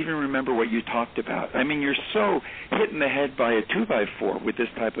hard to even remember what you talked about. I mean, you're so hit in the head by a 2x4 with this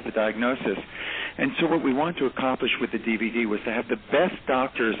type of a diagnosis. And so what we want to accomplish with the DVD was to have the best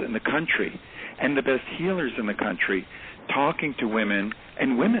doctors in the country and the best healers in the country talking to women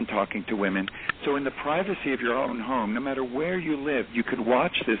and women talking to women. So in the privacy of your own home, no matter where you live, you could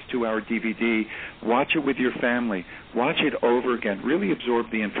watch this 2-hour DVD, watch it with your family, watch it over again, really absorb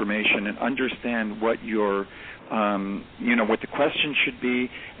the information and understand what your what the question should be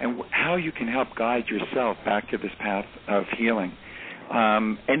and how you can help guide yourself back to this path of healing.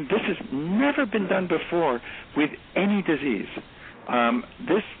 And this has never been done before with any disease.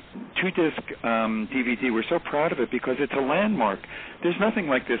 This 2-disc DVD, we're so proud of it because it's a landmark. There's nothing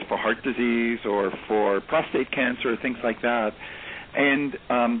like this for heart disease or for prostate cancer or things like that. And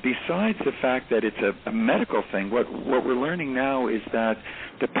besides the fact that it's a medical thing, what we're learning now is that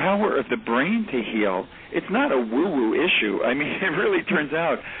the power of the brain to heal, it's not a woo-woo issue. I mean, it really turns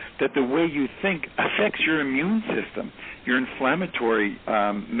out that the way you think affects your immune system, your inflammatory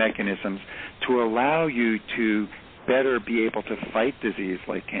mechanisms, to allow you to better be able to fight disease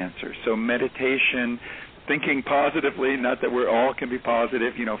like cancer. So meditation, thinking positively, not that we all can be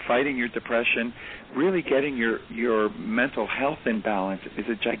positive, fighting your depression, really getting your mental health in balance is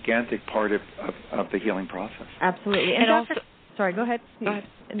a gigantic part of the healing process. Absolutely. And also, sorry, go ahead. Go ahead.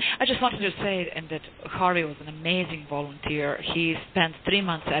 I just wanted to say that Harvey was an amazing volunteer. He spent 3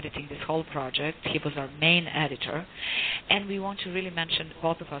 months editing this whole project. He was our main editor. And we want to really mention,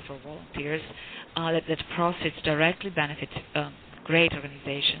 both of us are volunteers, that proceeds directly benefit great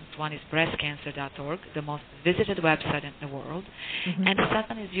organizations. One is breastcancer.org, the most visited website in the world. Mm-hmm. And the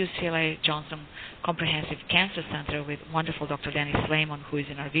second is UCLA Johnson Comprehensive Cancer Center with wonderful Dr. Dennis Lehman, who is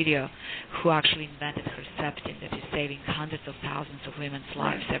in our video, who actually invented Herceptin that is saving hundreds of thousands of women's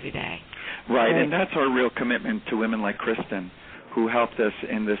lives every day. Right, and that's our real commitment to women like Kristen, who helped us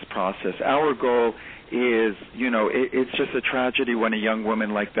in this process. Our goal is, it's just a tragedy when a young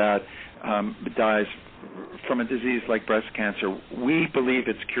woman like that dies from a disease like breast cancer. We believe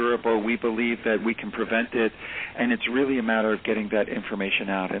it's curable. We believe that we can prevent it, and it's really a matter of getting that information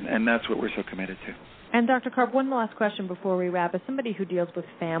out, and that's what we're so committed to. And Dr. Karp, one last question before we wrap. As somebody who deals with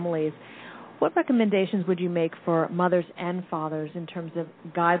families, what recommendations would you make for mothers and fathers in terms of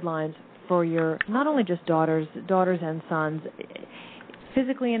guidelines for your, not only just daughters and sons,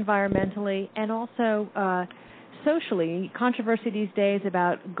 physically, environmentally, and also socially? Controversy these days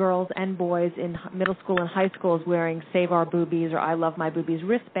about girls and boys in middle school and high schools wearing Save Our Boobies or I Love My Boobies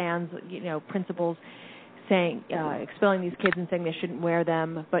wristbands, principals saying, expelling these kids and saying they shouldn't wear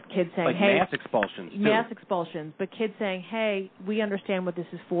them, but kids saying, like hey, mass expulsions, mass expulsions, but kids saying, hey, we understand what this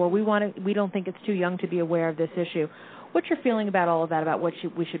is for. We don't think it's too young to be aware of this issue. What's your feeling about all of that, about what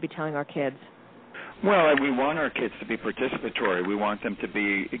we should be telling our kids? Well, we want our kids to be participatory. We want them to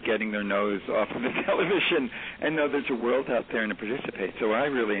be getting their nose off of the television and know there's a world out there and to participate. So I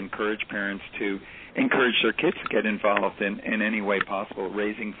really encourage parents to encourage their kids to get involved in any way possible,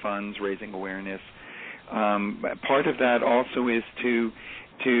 raising funds, raising awareness. Part of that also is to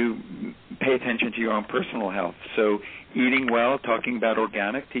pay attention to your own personal health. So eating well, talking about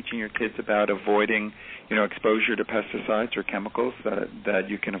organic, teaching your kids about avoiding, exposure to pesticides or chemicals that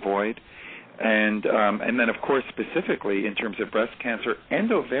you can avoid. And then, of course, specifically in terms of breast cancer and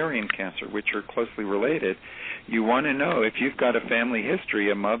ovarian cancer, which are closely related, you want to know if you've got a family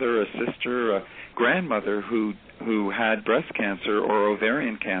history, a mother, a sister, a grandmother who had breast cancer or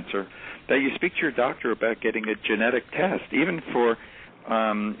ovarian cancer, that you speak to your doctor about getting a genetic test, even for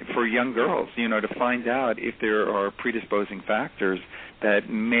young girls, to find out if there are predisposing factors that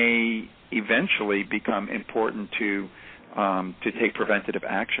may eventually become important to take preventative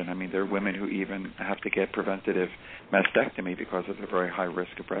action. I mean, there are women who even have to get preventative mastectomy because of the very high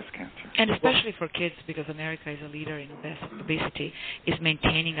risk of breast cancer. And especially for kids, because America is a leader in obesity, is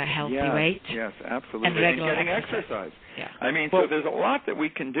maintaining a healthy weight. Yes, absolutely. And regular getting exercise. Yeah. I mean, so there's a lot that we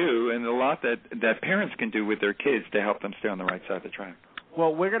can do and a lot that parents can do with their kids to help them stay on the right side of the track.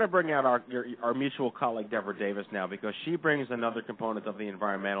 Well, we're going to bring out our mutual colleague, Deborah Davis, now, because she brings another component of the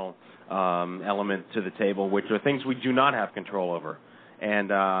environmental element to the table, which are things we do not have control over.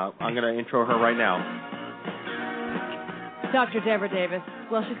 And I'm going to intro her right now. Dr. Deborah Davis.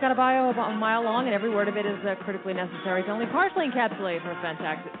 Well, she's got a bio about a mile long, and every word of it is critically necessary to only partially encapsulate her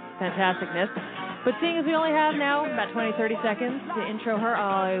fantasticness. But seeing as we only have now about 20, 30 seconds to intro her,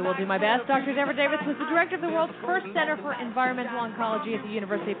 I will do my best. Dr. Deborah Davis was the director of the world's first Center for Environmental Oncology at the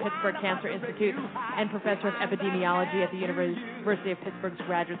University of Pittsburgh Cancer Institute and professor of epidemiology at the University of Pittsburgh's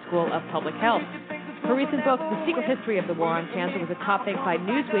Graduate School of Public Health. Her recent book, The Secret History of the War on Cancer, was a top pick by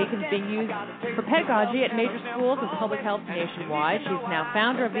Newsweek and is being used for pedagogy at major schools of public health nationwide. She's now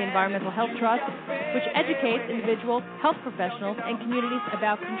founder of the Environmental Health Trust, which educates individuals, health professionals, and communities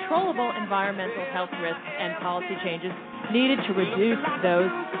about controllable environmental health risks and policy changes needed to reduce those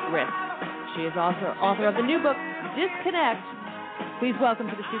risks. She is also author of the new book, Disconnect. Please welcome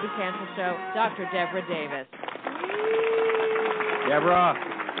to the Stupid Cancer Show, Dr. Deborah Davis.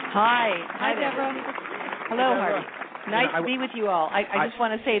 Deborah. Hi, Deborah. Hello, Harvey. Nice to be with you all. I just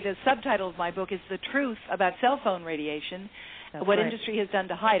want to say the subtitle of my book is The Truth About Cell Phone Radiation, what industry has done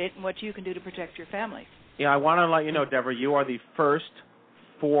to hide it, and what you can do to protect your family. Yeah, I want to let you know, Deborah, you are the first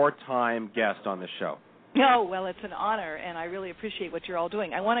 4-time guest on this show. Oh, well, it's an honor, and I really appreciate what you're all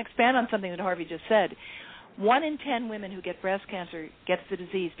doing. I want to expand on something that Harvey just said. 1 in 10 women who get breast cancer gets the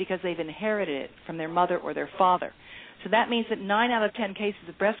disease because they've inherited it from their mother or their father. So that means that 9 out of 10 cases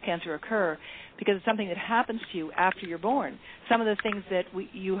of breast cancer occur because it's something that happens to you after you're born. Some of the things that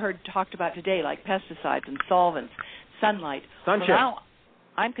you heard talked about today, like pesticides and solvents, sunlight. Sunshine. Well, now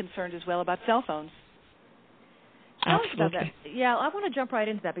I'm concerned as well about cell phones. Absolutely. Yeah, I want to jump right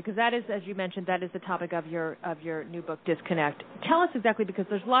into that because that is, as you mentioned, that is the topic of your new book, Disconnect. Tell us exactly, because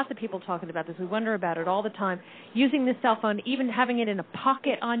there's lots of people talking about this. We wonder about it all the time. Using this cell phone, even having it in a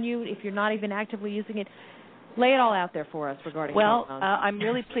pocket on you if you're not even actively using it. Lay it all out there for us regarding cell phones. I'm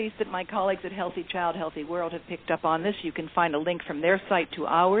really pleased that my colleagues at Healthy Child, Healthy World have picked up on this. You can find a link from their site to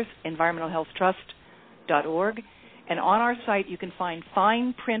ours, environmentalhealthtrust.org. And on our site, you can find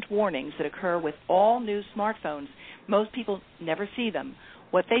fine print warnings that occur with all new smartphones. Most people never see them.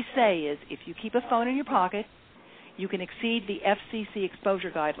 What they say is if you keep a phone in your pocket, you can exceed the FCC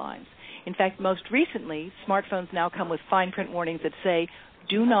exposure guidelines. In fact, most recently, smartphones now come with fine print warnings that say,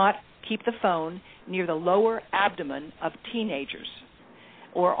 do not keep the phone near the lower abdomen of teenagers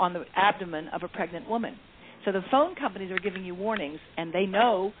or on the abdomen of a pregnant woman. So the phone companies are giving you warnings, and they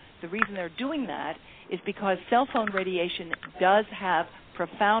know the reason they're doing that is because cell phone radiation does have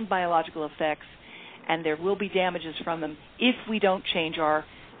profound biological effects, and there will be damages from them if we don't change our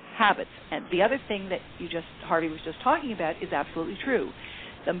habits. And the other thing that Harvey was just talking about is absolutely true.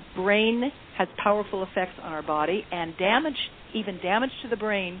 The brain has powerful effects on our body, and even damage to the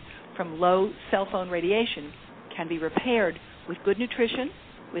brain from low cell phone radiation can be repaired with good nutrition,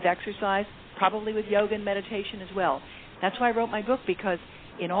 with exercise, probably with yoga and meditation as well. That's why I wrote my book, because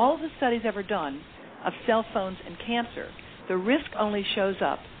in all of the studies ever done of cell phones and cancer, the risk only shows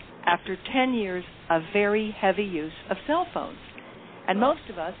up after 10 years of very heavy use of cell phones. And most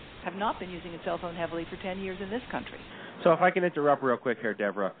of us have not been using a cell phone heavily for 10 years in this country. So if I can interrupt real quick here,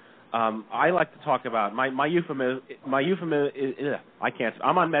 Deborah, I like to talk about my euphemism. I'm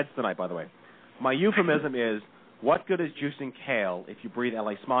on meds tonight, by the way. My euphemism is, what good is juicing kale if you breathe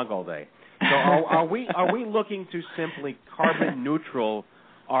LA smog all day? So are we looking to simply carbon neutral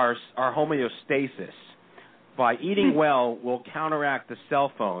our homeostasis by eating well will counteract the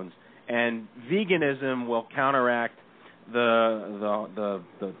cell phones, and veganism will counteract the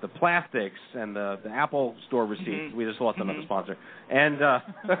plastics and the Apple Store receipts? Mm-hmm. We just lost another sponsor. And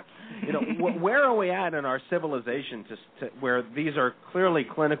where are we at in our civilization to where these are clearly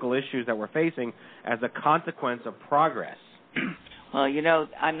clinical issues that we're facing as a consequence of progress? Well,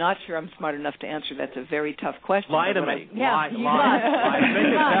 I'm not sure I'm smart enough to answer. That's a very tough question. Lie to me. Lie. Make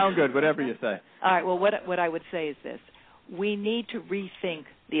it sound good, whatever you say. All right, well, what I would say is this. We need to rethink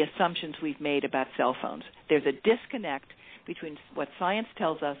the assumptions we've made about cell phones. There's a disconnect between what science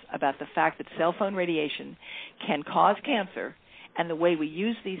tells us about the fact that cell phone radiation can cause cancer and the way we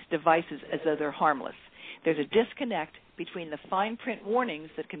use these devices as though they're harmless. There's a disconnect between the fine print warnings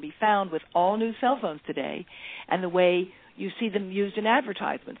that can be found with all new cell phones today and the way you see them used in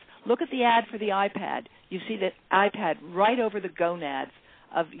advertisements. Look at the ad for the iPad. You see the iPad right over the gonads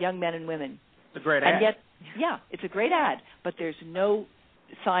of young men and women. It's a great ad. And yet, yeah, it's a great ad, but there's no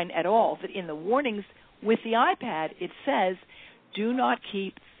sign at all that in the warnings with the iPad it says, do not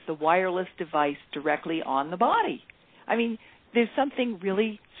keep the wireless device directly on the body. I mean, there's something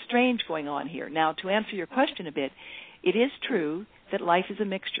really strange going on here. Now, to answer your question a bit, it is true that life is a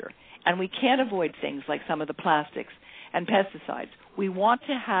mixture, and we can't avoid things like some of the plastics and pesticides. We want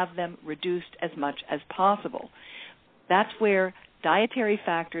to have them reduced as much as possible. That's where dietary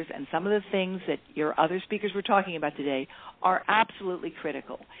factors and some of the things that your other speakers were talking about today are absolutely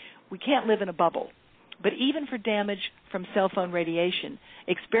critical. We can't live in a bubble. But even for damage from cell phone radiation,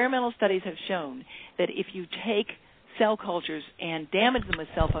 experimental studies have shown that if you take cell cultures and damage them with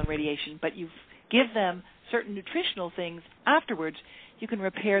cell phone radiation, but you give them certain nutritional things afterwards, you can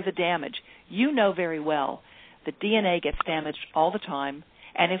repair the damage. You know very well that DNA gets damaged all the time,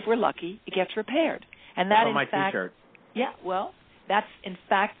 and if we're lucky, it gets repaired. And that, in fact, T-shirt. Yeah, well, that's in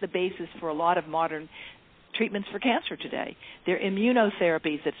fact the basis for a lot of modern treatments for cancer today. They're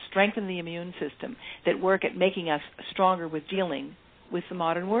immunotherapies that strengthen the immune system, that work at making us stronger with dealing with the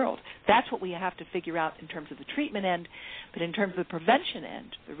modern world. That's what we have to figure out in terms of the treatment end, but in terms of the prevention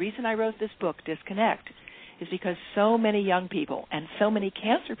end, the reason I wrote this book, Disconnect, is because so many young people and so many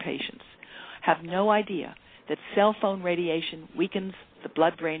cancer patients have no idea that cell phone radiation weakens the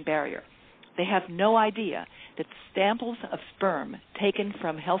blood-brain barrier. They have no idea that samples of sperm taken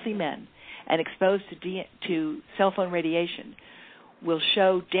from healthy men and exposed to cell phone radiation will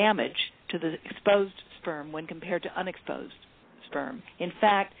show damage to the exposed sperm when compared to unexposed sperm. In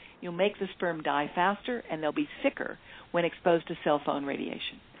fact, you'll make the sperm die faster and they'll be sicker when exposed to cell phone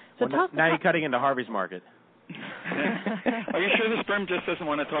radiation. So now you're cutting into Harvey's market. Are you sure the sperm just doesn't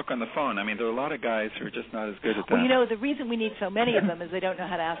want to talk on the phone? I mean, there are a lot of guys who are just not as good at that. Well, the reason we need so many of them is they don't know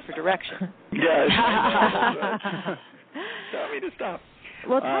how to ask for direction. Yes. Tell me to stop.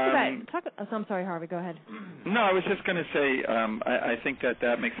 Well, I'm sorry, Harvey, go ahead. No, I was just going to say, I think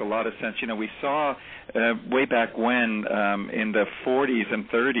that makes a lot of sense. We saw way back when, in the 40s and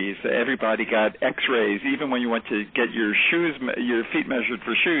 30s, everybody got X-rays. Even when you went to get your feet measured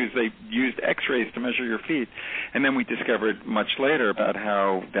for shoes, they used X-rays to measure your feet. And then we discovered much later about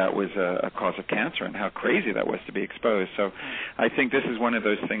how that was a cause of cancer and how crazy that was to be exposed. So I think this is one of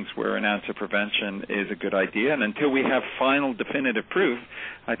those things where an ounce of prevention is a good idea. And until we have final definitive proof,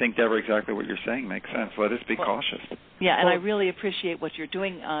 I think, Deborah, exactly what you're saying makes sense. Let us be cautious. Yeah, and I really appreciate what you're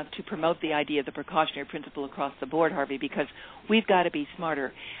doing to promote the idea of the precautionary principle across the board, Harvey, because we've got to be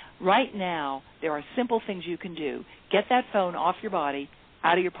smarter. Right now, there are simple things you can do. Get that phone off your body,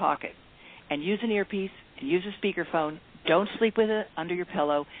 out of your pocket, and use an earpiece and use a speakerphone. Don't sleep with it under your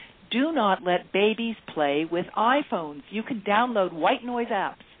pillow. Do not let babies play with iPhones. You can download white noise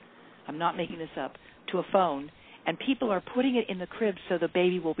apps, I'm not making this up, to a phone, and people are putting it in the crib so the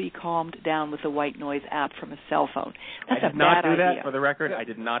baby will be calmed down with the white noise app from a cell phone. That's I did a not bad do that, idea. for the record. I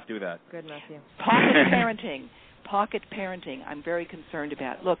did not do that. Good, Matthew. Pocket parenting, I'm very concerned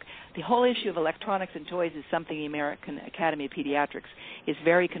about. Look, the whole issue of electronics and toys is something the American Academy of Pediatrics is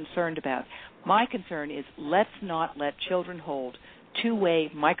very concerned about. My concern is let's not let children hold two-way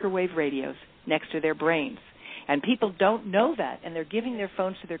microwave radios next to their brains. And people don't know that, and they're giving their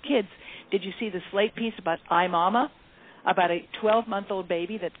phones to their kids. Did you see the Slate piece about iMama, about a 12-month-old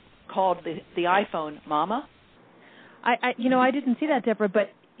baby that called the iPhone Mama? I didn't see that, Deborah,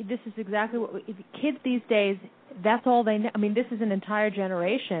 but this is exactly what kids these days, that's all they know. I mean, this is an entire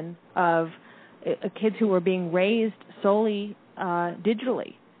generation of kids who are being raised solely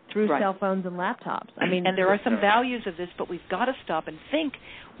digitally through cell phones and laptops. I mean, and there are some values of this, but we've got to stop and think.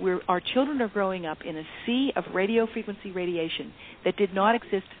 Our children are growing up in a sea of radio frequency radiation that did not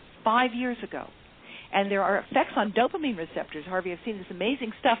exist 5 years ago. And there are effects on dopamine receptors. Harvey, I've seen this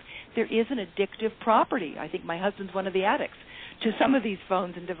amazing stuff. There is an addictive property. I think my husband's one of the addicts to some of these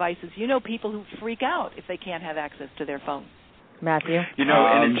phones and devices. You know people who freak out if they can't have access to their phone. Matthew?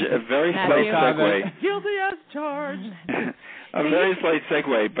 And a very slight segue. Guilty as charged. A very slight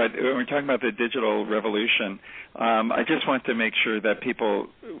segue, but when we're talking about the digital revolution, I just want to make sure that people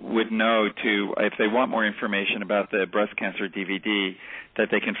would know, if they want more information about the breast cancer DVD, that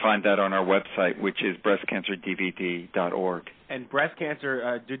they can find that on our website, which is breastcancerdvd.org. And breast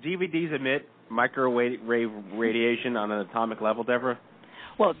cancer, do DVDs emit microwave radiation on an atomic level, Deborah?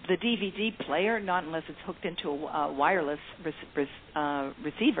 Well, the DVD player, not unless it's hooked into a wireless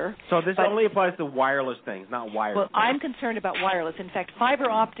receiver. So this only applies to wireless things, not wired. Well, I'm concerned about wireless. In fact, fiber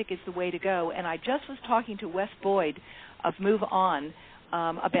optic is the way to go. And I just was talking to Wes Boyd of Move On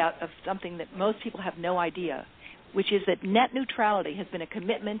about something that most people have no idea, which is that net neutrality has been a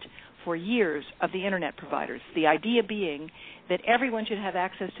commitment for years of the Internet providers. The idea being that everyone should have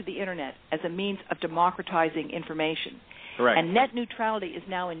access to the Internet as a means of democratizing information. Correct. And net neutrality is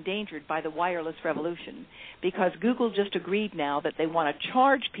now endangered by the wireless revolution because Google just agreed now that they want to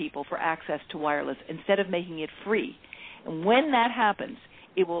charge people for access to wireless instead of making it free. And when that happens,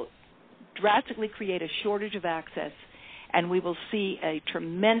 it will drastically create a shortage of access, and we will see a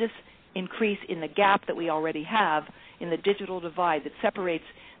tremendous increase in the gap that we already have in the digital divide that separates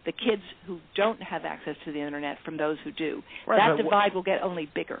the kids who don't have access to the Internet from those who do. Right, that divide will get only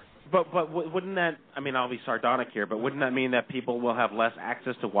bigger. But wouldn't that, I mean, I'll be sardonic here, but wouldn't that mean that people will have less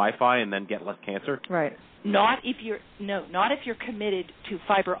access to Wi-Fi and then get less cancer? Right. Not if you're committed to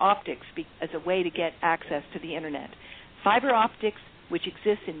fiber optics as a way to get access to the Internet. Fiber optics, which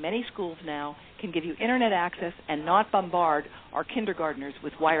exists in many schools now, can give you Internet access and not bombard our kindergartners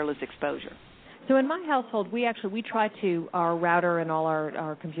with wireless exposure. So in my household, we try to, our router and all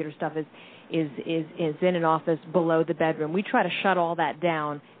our computer stuff is in an office below the bedroom. We try to shut all that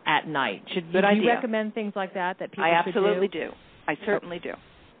down at night. Do you recommend things like that people I should absolutely do? I certainly do.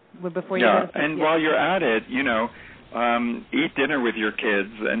 Before you go to sleep, and while you're at it, eat dinner with your kids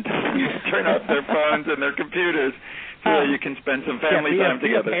and turn off their phones and their computers so you can spend some family time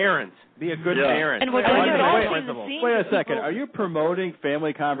together. Be a parent. Be a good parent. And wait a second. Are you promoting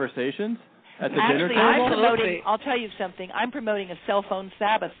family conversations at the dinner table? I'll tell you something. I'm promoting a cell phone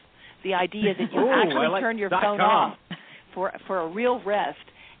Sabbath. The idea that you actually turn your phone off for a real rest,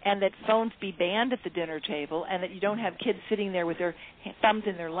 and that phones be banned at the dinner table, and that you don't have kids sitting there with their thumbs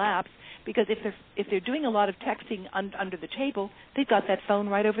in their laps, because if they're doing a lot of texting under the table, they've got that phone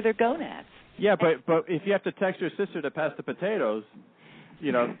right over their gonads. Yeah, but if you have to text your sister to pass the potatoes,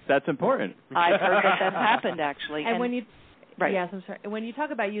 that's important. I've heard that's happened actually. And when you Right. Yes, I'm sorry. When you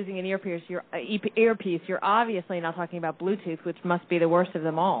talk about using an earpiece, you're obviously not talking about Bluetooth, which must be the worst of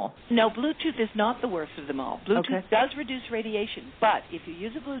them all. No, Bluetooth is not the worst of them all. Bluetooth does reduce radiation, but if you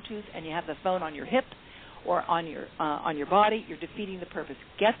use a Bluetooth and you have the phone on your hip or on your body, you're defeating the purpose.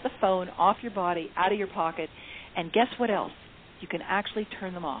 Get the phone off your body, out of your pocket, and guess what else? You can actually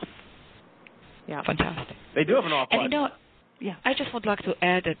turn them off. Yeah, fantastic. They do have an off button. And yeah, I just would like to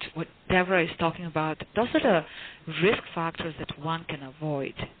add that what Deborah is talking about, those are the risk factors that one can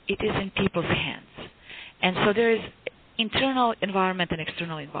avoid. It is in people's hands. And so there is internal environment and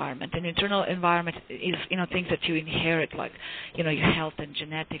external environment. And internal environment is, things that you inherit, like, your health and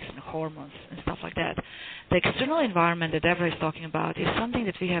genetics and hormones and stuff like that. The external environment that Deborah is talking about is something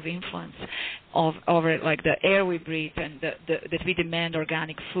that we have influence over, like the air we breathe and that we demand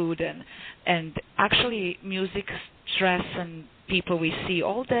organic food and actually music, stress, and people we see.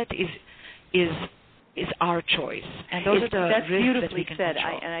 All that is our choice, and those are the that's risks beautifully that we can said,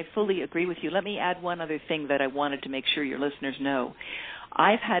 control. and I fully agree with you. Let me add one other thing that I wanted to make sure your listeners know.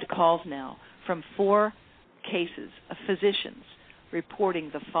 I've had calls now from 4 cases of physicians reporting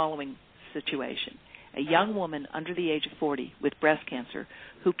the following situation. A young woman under the age of 40 with breast cancer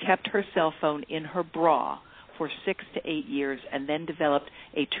who kept her cell phone in her bra for 6 to 8 years and then developed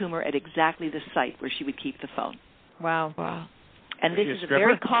a tumor at exactly the site where she would keep the phone. Wow. And this is a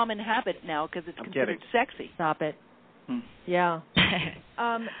very common habit now because it's considered sexy. Stop it. Yeah.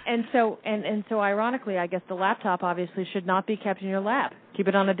 And so ironically, I guess the laptop obviously should not be kept in your lap. Keep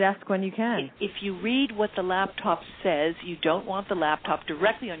it on the desk when you can. If you read what the laptop says, you don't want the laptop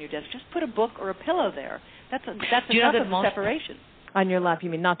directly on your desk. Just put a book or a pillow there. That's enough of a separation. On your lap, you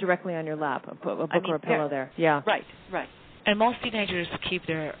mean not directly on your lap, a book or a pillow there. Yeah. Right. And most teenagers keep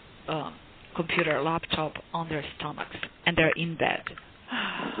their computer, laptop on their stomachs, and they're in bed.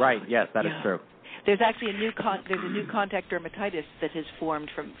 Right. Yes, that is true. There's actually a new contact dermatitis that has formed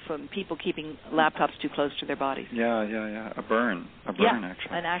from people keeping laptops too close to their bodies. Yeah. A burn, actually.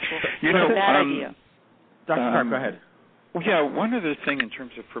 An actual bad idea. Dr. Karp, go ahead. Well, yeah, one other thing in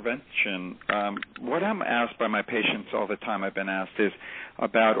terms of prevention, what I'm asked by my patients all the time, I've been asked, is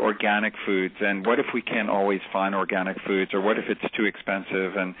about organic foods, and what if we can't always find organic foods, or what if it's too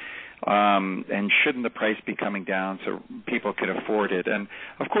expensive, and shouldn't the price be coming down so people could afford it? And,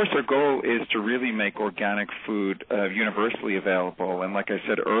 of course, our goal is to really make organic food universally available. And like I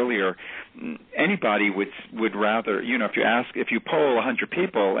said earlier, anybody would rather, if you poll 100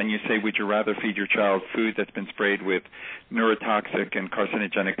 people and you say, would you rather feed your child food that's been sprayed with neurotoxic and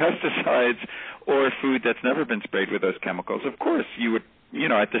carcinogenic pesticides or food that's never been sprayed with those chemicals? Of course, you would,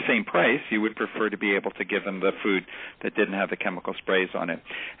 at the same price, you would prefer to be able to give them the food that didn't have the chemical sprays on it.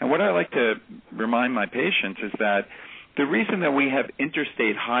 And what I like to remind my patients is that the reason that we have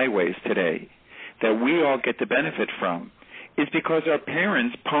interstate highways today that we all get to benefit from is because our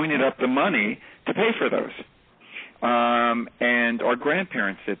parents ponied up the money to pay for those. And our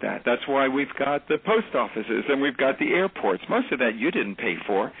grandparents did that. That's why we've got the post offices and we've got the airports. Most of that you didn't pay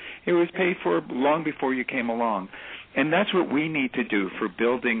for. It was paid for long before you came along. And that's what we need to do for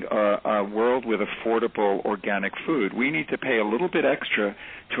building a world with affordable organic food. We need to pay a little bit extra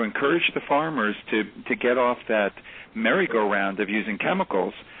to encourage the farmers to get off that merry-go-round of using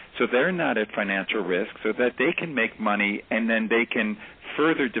chemicals so they're not at financial risk, so that they can make money and then they can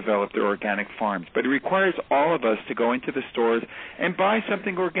further develop their organic farms. But it requires all of us to go into the stores and buy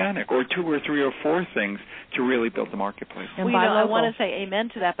something organic, or 2 or 3 or 4 things to really build the marketplace. Well, I want to say amen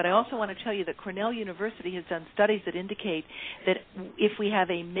to that, but I also want to tell you that Cornell University has done studies that indicate that if we have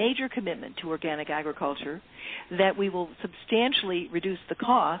a major commitment to organic agriculture, that we will substantially reduce the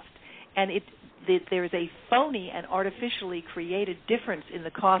cost, and there is a phony and artificially created difference in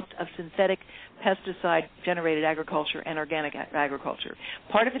the cost of synthetic pesticide-generated agriculture and organic agriculture.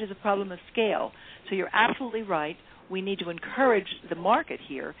 Part of it is a problem of scale. So you're absolutely right. We need to encourage the market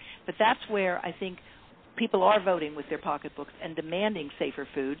here, but that's where I think people are voting with their pocketbooks and demanding safer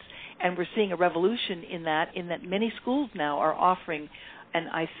foods, and we're seeing a revolution in that many schools now are offering, and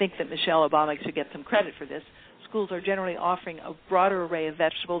I think that Michelle Obama should get some credit for this, schools are generally offering a broader array of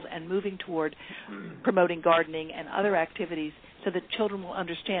vegetables and moving toward promoting gardening and other activities so that children will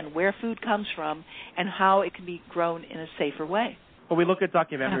understand where food comes from and how it can be grown in a safer way. Well, we look at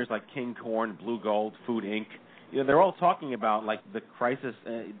documentaries like King Corn, Blue Gold, Food Inc. They're all talking about like the crisis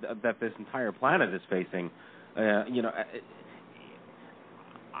that this entire planet is facing. I'm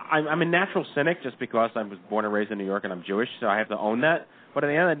a natural cynic just because I was born and raised in New York and I'm Jewish, so I have to own that. But at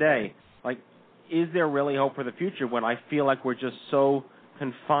the end of the day, is there really hope for the future when I feel like we're just so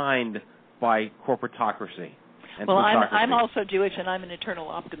confined by corporatocracy? Well, I'm also Jewish, and I'm an eternal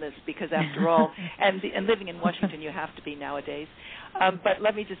optimist because, after all, and living in Washington, you have to be nowadays. But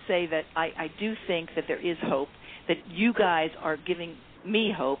let me just say that I do think that there is hope, that you guys are giving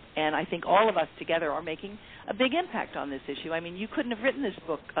me hope, and I think all of us together are making a big impact on this issue. I mean, you couldn't have written this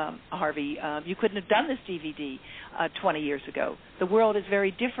book, Harvey. You couldn't have done this DVD 20 years ago. The world is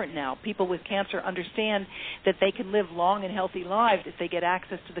very different now. People with cancer understand that they can live long and healthy lives if they get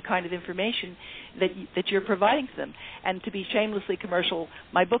access to the kind of information that you're providing to them. And to be shamelessly commercial,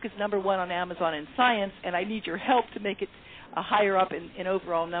 my book is #1 on Amazon in science, and I need your help to make it higher up in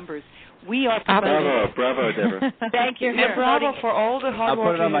overall numbers. We are Bravo, Deborah. Thank you. And bravo for all the hard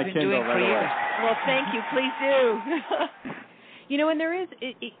work you've been doing for years. Well, thank you. Please do. And there is,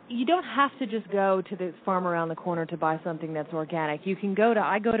 you don't have to just go to the farm around the corner to buy something that's organic. You can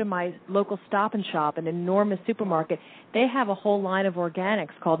I go to my local Stop and Shop, an enormous supermarket. They have a whole line of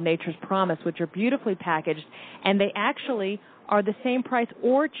organics called Nature's Promise, which are beautifully packaged, and they actually are the same price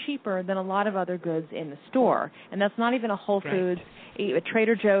or cheaper than a lot of other goods in the store. And that's not even a Whole Foods.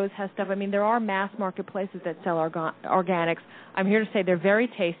 Trader Joe's has stuff. I mean, there are mass marketplaces that sell organics. I'm here to say they're very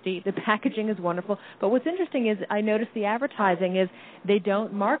tasty. The packaging is wonderful. But what's interesting is I noticed the advertising is they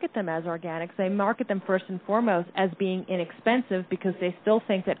don't market them as organics. They market them first and foremost as being inexpensive because they still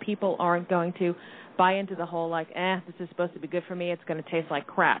think that people aren't going to buy into the whole this is supposed to be good for me, it's going to taste like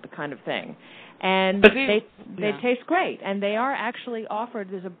crap kind of thing. And they taste great, and they are actually offered.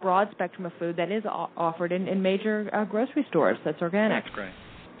 There's a broad spectrum of food that is offered in major grocery stores that's organic. That's great.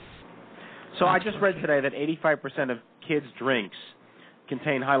 So I just read today that 85% of kids' drinks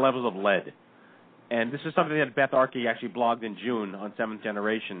contain high levels of lead. And this is something that Beth Arkey actually blogged in June on Seventh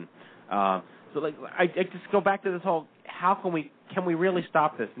Generation. I just go back to this whole, can we really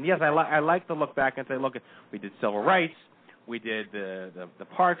stop this? And yes, I like to look back and say, look, we did civil rights, we did the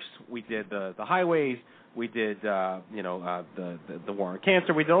parks, we did the highways, we did the war on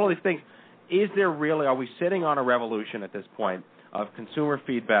cancer, we did all these things. Are we sitting on a revolution at this point of consumer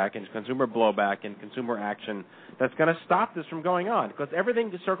feedback and consumer blowback and consumer action that's going to stop this from going on? Because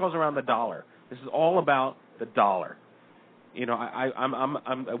everything just circles around the dollar. This is all about the dollar.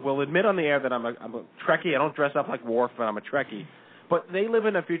 I will admit on the air that I'm a Trekkie. I don't dress up like Worf, but I'm a Trekkie. But they live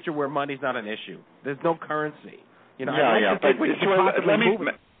in a future where money's not an issue. There's no currency.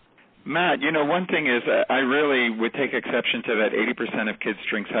 Matt, one thing is I really would take exception to that 80% of kids'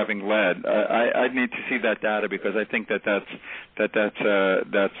 drinks having lead. I'd need to see that data because I think that's a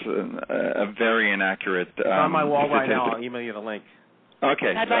very inaccect. It's on my wall right now. I'll email you the link.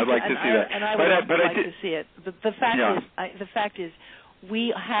 Okay, I'd like to see that. And I would like to see it. The fact is,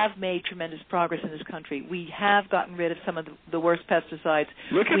 we have made tremendous progress in this country. We have gotten rid of some of the worst pesticides.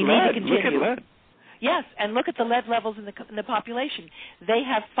 Look at lead. Look at lead. Yes, and look at the lead levels in the population. They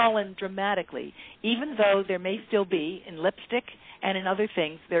have fallen dramatically. Even though there may still be in lipstick and in other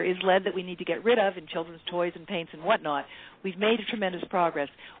things, there is lead that we need to get rid of in children's toys and paints and whatnot. We've made a tremendous progress.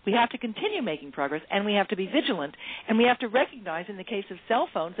 We have to continue making progress, and we have to be vigilant, and we have to recognize in the case of cell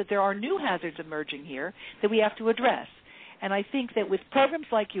phones that there are new hazards emerging here that we have to address. And I think that with programs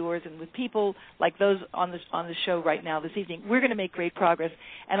like yours and with people like those on the show right now this evening, we're going to make great progress.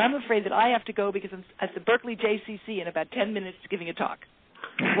 And I'm afraid that I have to go because I'm at the Berkeley JCC in about 10 minutes giving a talk.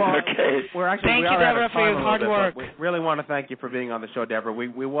 Well, okay. Thank you, Deborah, for your hard work. We really want to thank you for being on the show, Deborah. We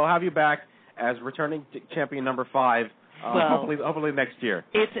will have you back as returning champion number 5. Hopefully next year.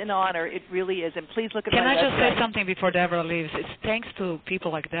 It's an honor. It really is. And please look at my website. Can I just say something before Deborah leaves? It's thanks to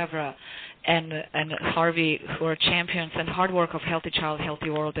people like Deborah and Harvey, who are champions, and hard work of Healthy Child,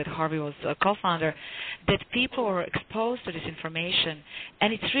 Healthy World that Harvey was a co-founder, that people are exposed to this information.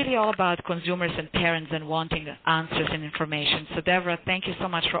 And it's really all about consumers and parents and wanting answers and information. So, Deborah, thank you so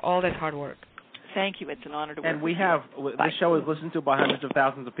much for all that hard work. Thank you. It's an honor to work with you. This show is listened to by hundreds of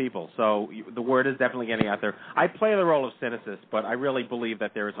thousands of people, so the word is definitely getting out there. I play the role of cynicist, but I really believe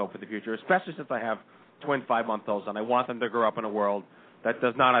that there is hope for the future, especially since I have twin 5-month-olds, and I want them to grow up in a world that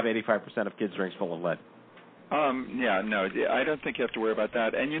does not have 85% of kids' drinks full of lead. I don't think you have to worry about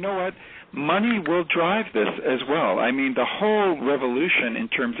that. And you know what? Money will drive this as well. I mean, the whole revolution in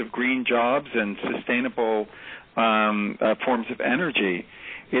terms of green jobs and sustainable forms of energy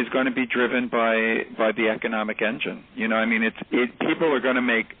is going to be driven by the economic engine. People are going to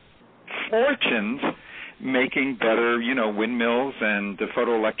make fortunes making better, windmills and the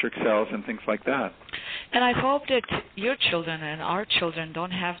photoelectric cells and things like that. And I hope that your children and our children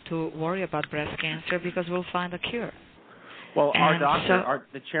don't have to worry about breast cancer because we'll find a cure. Well, our doctor,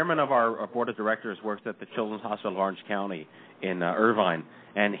 the chairman of our board of directors works at the Children's Hospital of Orange County in Irvine,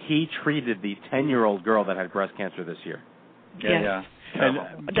 and he treated the 10-year-old girl that had breast cancer this year. Yeah.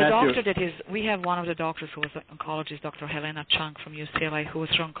 And the doctor we have one of the doctors who was an oncologist, Dr. Helena Chung from UCLA, who was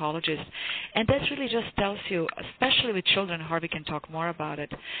an oncologist. And that really just tells you, especially with children, Harvey can talk more about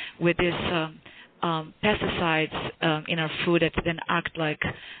it, with these pesticides in our food that then act like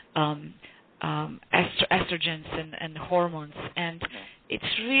estrogens and hormones. And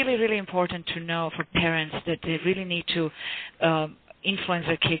it's really, really important to know for parents that they really need to influence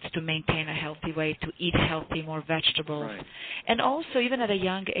their kids to maintain a healthy weight, to eat healthy, more vegetables. Right. And also, even at a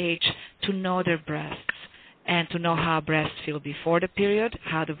young age, to know their breasts and to know how breasts feel before the period,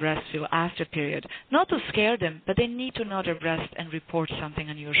 how the breasts feel after period. Not to scare them, but they need to know their breasts and report something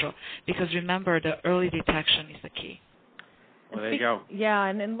unusual. Because remember, the early detection is the key. Well, there you go. Yeah,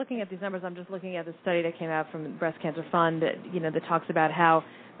 and looking at these numbers, I'm just looking at the study that came out from the Breast Cancer Fund that talks about how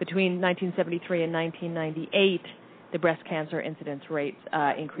between 1973 and 1998, the breast cancer incidence rates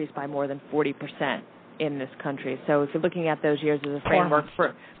increased by more than 40% in this country. So if you're looking at those years as a framework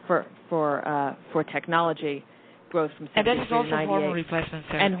for technology, growth from 73 And that is to also 98. hormone replacement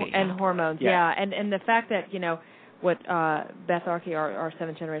therapy. And hormones, yeah. And the fact that, what Beth Archie, our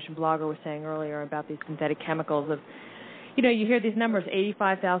seventh-generation blogger, was saying earlier about these synthetic chemicals of, you hear these numbers,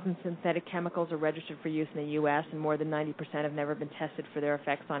 85,000 synthetic chemicals are registered for use in the U.S., and more than 90% have never been tested for their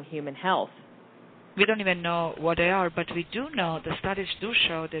effects on human health. We don't even know what they are, but we do know, the studies do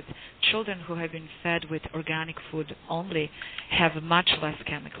show that children who have been fed with organic food only have much less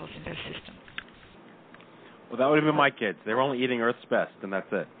chemicals in their system. Well, that would have been my kids. They were only eating Earth's best, and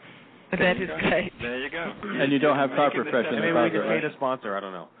that's it. That is great. There you go. And you don't have carb refreshing. Maybe we could pay the sponsor. I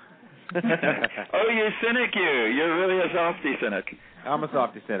don't know. Oh, you cynic, you. You're really a softy cynic. I'm a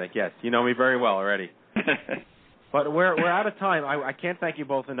softy cynic, yes. You know me very well already. But we're out of time. I can't thank you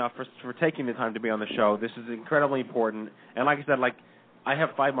both enough for taking the time to be on the show. This is incredibly important. And like I said, I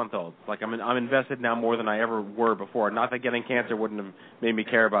have 5-month-olds. I'm invested now more than I ever were before. Not that getting cancer wouldn't have made me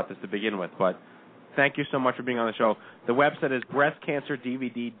care about this to begin with, but thank you so much for being on the show. The website is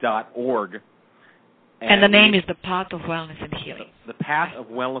breastcancerdvd.org. And the name is The Path of Wellness and Healing. The Path of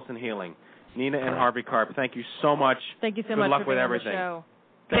Wellness and Healing. Nina and Harvey Karp, thank you so much. Thank you so Good much luck for with being everything. on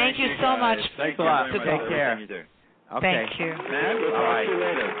the show. Thank you so much. Thanks a lot. Take care. Okay. Thank you. Matt, we'll talk to you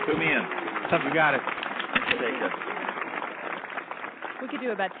later. Put me in. You got it. Take care. We could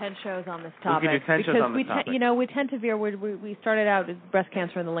do about 10 shows on this topic. We could do 10 shows on this topic. We tend to veer. We started out as breast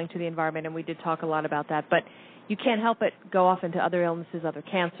cancer and the link to the environment, and we did talk a lot about that. But you can't help but go off into other illnesses, other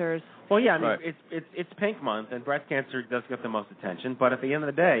cancers. Well, yeah, I mean, it's Pink Month, and breast cancer does get the most attention. But at the end of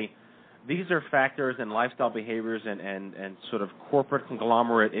the day, these are factors and lifestyle behaviors and sort of corporate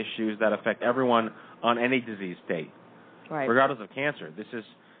conglomerate issues that affect everyone on any disease state, right? Regardless of cancer. This is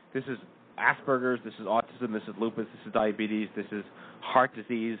Asperger's, this is autism, this is lupus, this is diabetes, this is heart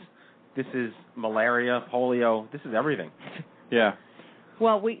disease, this is malaria, polio, this is everything. Yeah.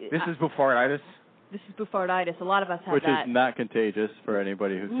 Well, this is buffarditis. This is buffarditis. A lot of us have which that. is not contagious for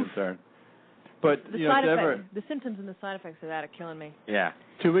anybody who's concerned. But the side effects, the symptoms and the side effects of that are killing me. Yeah.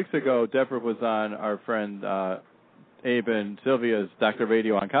 2 weeks ago, Deborah was on our friend Abe and Sylvia's Dr.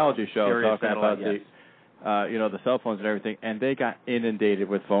 Radio Oncology show talking about the cell phones and everything, and they got inundated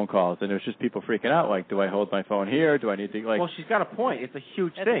with phone calls, and it was just people freaking out, like, do I hold my phone here? Do I need to, Well, she's got a point. It's a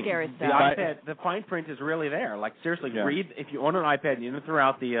huge thing. Scary the stuff. iPad, the fine print is really there. Like, seriously, read, if you own an iPad and you didn't throw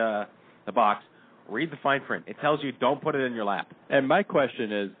out the box, read the fine print. It tells you don't put it in your lap. And my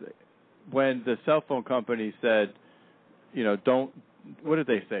question is, when the cell phone company said, don't, what did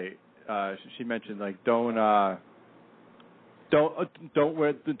they say? She mentioned, like, don't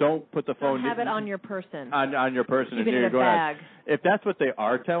put the phone. Don't have it on your person. On your person. Keep it in a bag. If that's what they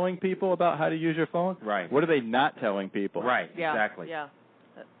are telling people about how to use your phone, right? What are they not telling people? Right. Yeah. Exactly. Yeah.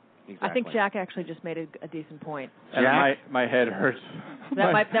 Exactly. I think Jack actually just made a decent point. And my head hurts.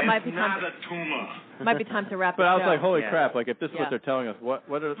 That might be not time. a tumor. Might be time to wrap. But the I was show. like, holy crap! Like, if this is Yeah. what they're telling us,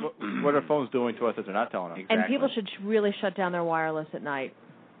 what are phones doing to us that they're not telling us? Exactly. And people should really shut down their wireless at night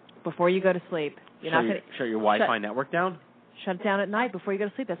before you go to sleep. Shut your Wi-Fi network down. Shut it down at night before you go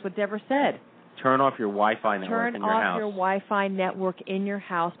to sleep. That's what Deborah said. Turn off your Wi-Fi network in your house. Turn off your Wi-Fi network in your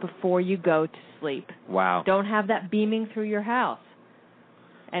house before you go to sleep. Wow. Don't have that beaming through your house.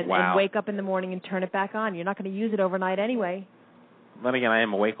 And wake up in the morning and turn it back on. You're not going to use it overnight anyway. Then again, I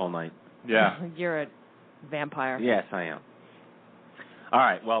am awake all night. Yeah. You're a vampire. Yes, I am. All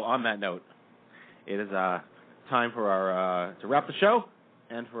right. Well, on that note, it is time for our to wrap the show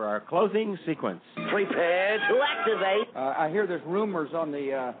and for our closing sequence. Prepare to activate. I hear there's rumors on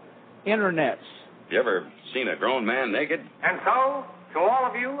the internets. You ever seen a grown man naked? And so, to all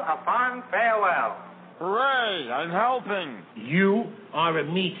of you, a fond farewell. Hooray, I'm helping. You are a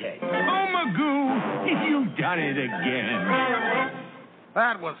meathead. Oh, Magoo, you've done it again.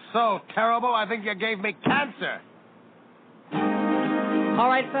 That was so terrible, I think you gave me cancer. All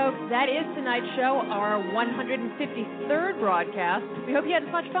right, folks, that is tonight's show, our 153rd broadcast. We hope you had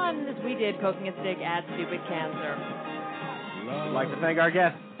as much fun as we did poking a stick at stupid cancer. I'd like to thank our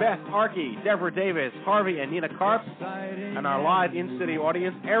guests, Beth Archie, Deborah Davis, Harvey and Nina Karp, and our live in-studio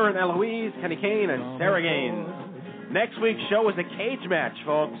audience, Aaron Eloise, Kenny Kane, and Sarah Gaines. Next week's show is a cage match,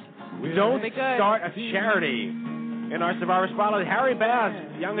 folks. Don't start a charity. In our Survivor Spotlight, Harry Bass,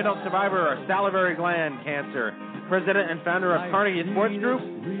 young adult survivor of salivary gland cancer, president and founder of Carnegie Sports Group.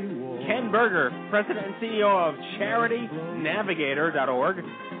 Ken Berger, president and CEO of CharityNavigator.org.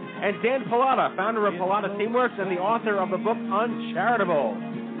 And Dan Pallotta, founder of Pallotta Teamworks and the author of the book Uncharitable. A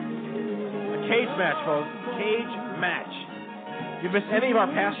cage match, folks. Cage match. If you missed any of our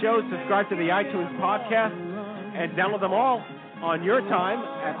past shows, subscribe to the iTunes podcast and download them all on your time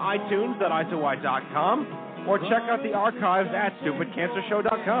at itunes.i2y.com or check out the archives at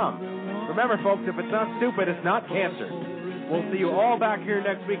stupidcancershow.com. Remember, folks, if it's not stupid, it's not cancer. We'll see you all back here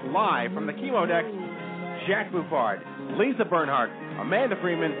next week live from the chemo deck. Jack Buford, Lisa Bernhardt, Amanda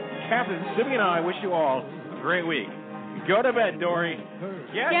Freeman, Captain Sippy, and I wish you all a great week. Go to bed, Dory.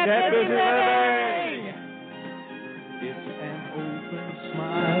 Get busy living! It's an open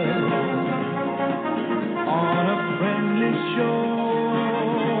smile on a friendly shore.